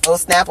 Oh,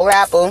 Snapple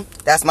Apple.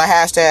 That's my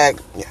hashtag.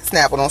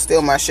 Snapple, don't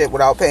steal my shit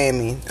without paying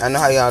me. I know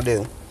how y'all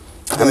do.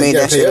 I made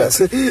that shit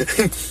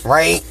up.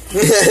 Right?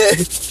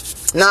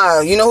 Nah,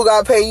 you know who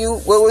gotta pay you?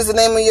 What was the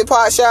name of your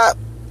pot shop?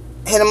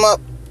 Hit them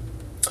up.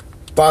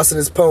 Boston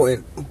is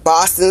potent.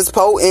 Boston's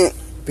potent.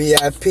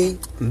 BIP.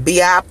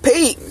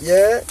 BIP.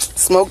 Yeah.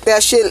 Smoke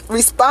that shit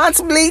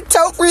responsibly.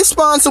 Toke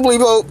responsibly,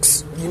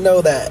 folks. You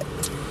know that.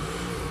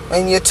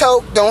 And your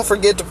toke, don't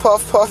forget to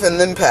puff, and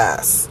then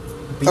pass.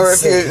 Be or if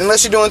safe.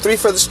 unless you're doing 3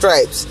 for the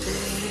stripes.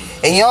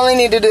 And you only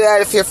need to do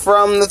that if you're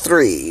from the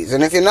 3s.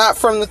 And if you're not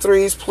from the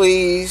 3s,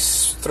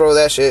 please throw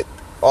that shit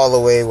all the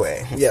way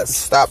away. Yes.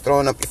 Stop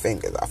throwing up your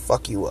fingers. I'll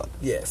fuck you up.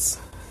 Yes.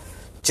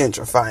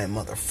 Gentrifying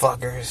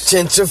motherfuckers.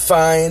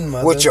 Gentrifying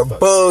motherfuckers. With your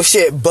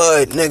bullshit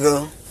bud,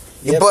 nigga.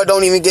 Your Yep. bud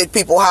don't even get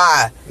people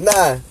high.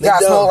 Nah. You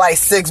gotta smoke like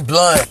 6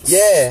 blunts.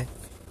 Yeah.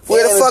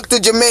 Where Yeah, the fuck the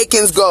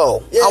Jamaicans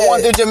go? Yeah. I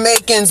want the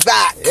Jamaicans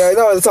back. Yeah, I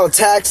know, it's all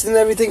taxed and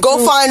everything. Go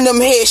too. find them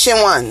Haitian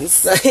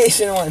ones. the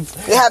Haitian ones.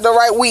 They had the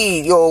right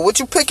weed, yo. What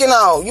you picking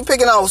out? You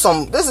picking out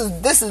some. This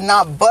is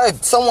not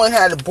bud. Someone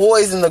had the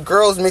boys and the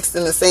girls mixed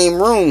in the same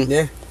room.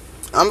 Yeah.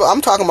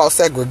 I'm talking about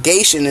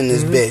segregation in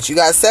this bitch. You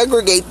gotta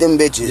segregate them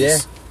bitches. Yeah.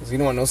 Because we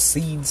don't want no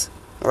seeds.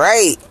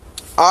 Right.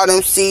 All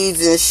them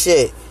seeds and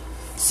shit.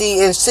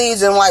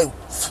 Seeds and like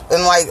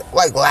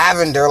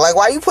lavender. Like,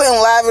 why you putting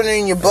lavender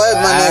in your bud,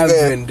 my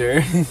nigga?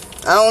 Lavender.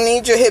 I don't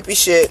need your hippie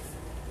shit.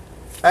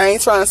 I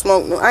ain't trying to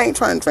smoke. I ain't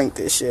trying to drink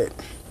this shit.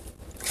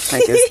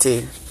 Drink this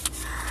tea.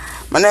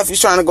 My nephew's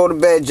trying to go to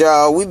bed,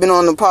 y'all. We've been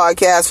on the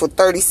podcast for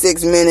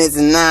 36 minutes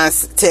and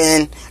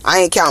 10. I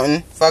ain't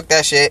counting. Fuck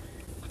that shit.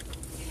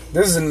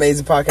 This is an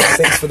amazing podcast.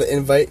 Thanks for the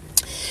invite.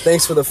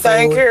 Thanks for the food.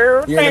 Thank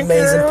you. You're an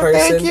amazing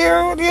person. Thank you.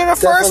 You're the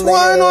first Definitely,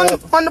 one on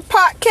the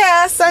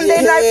podcast,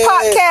 Sunday night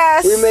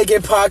podcast. We making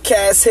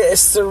podcast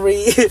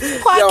history.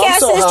 Podcast Yo, I'm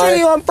so history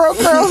high. on Bro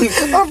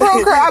Curl. On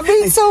Bro Curl. I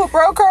beat too.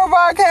 Bro Curl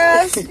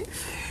podcast.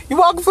 You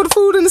walking for the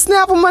food and the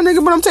Snapple, my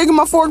nigga, but I'm taking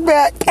my fork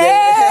back.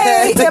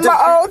 Hey, and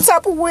my old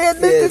Tupperware.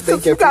 Yeah,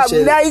 thank you,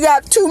 appreciate it. Now you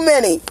got too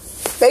many.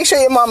 Make sure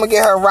your mama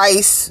get her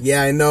rice.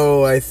 Yeah, I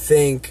know. I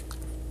think.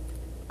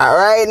 All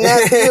right,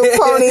 nephew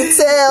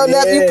ponytail,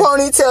 nephew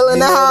ponytail in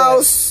the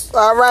house.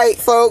 All right,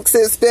 folks,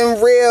 it's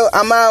been real.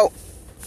 I'm out.